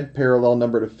a red parallel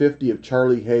number to 50 of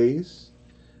Charlie Hayes.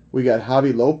 We got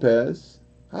Javi Lopez.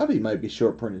 Javi might be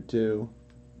short printed too.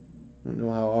 I don't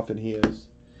know how often he is.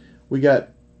 We got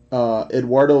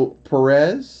Eduardo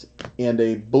Perez and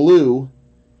a blue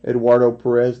Eduardo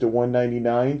Perez to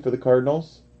 199 for the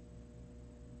Cardinals.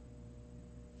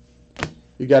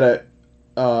 You got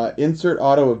a insert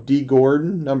auto of D.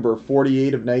 Gordon, number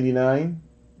 48 of 99.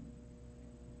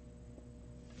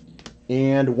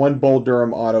 And 1 Bull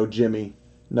Durham auto, Jimmy,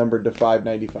 numbered to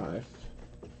 595.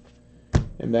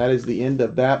 And that is the end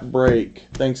of that break.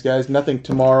 Thanks, guys. Nothing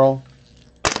tomorrow.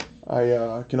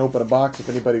 I can open a box if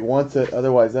anybody wants it.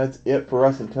 Otherwise, that's it for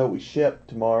us until we ship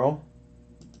tomorrow.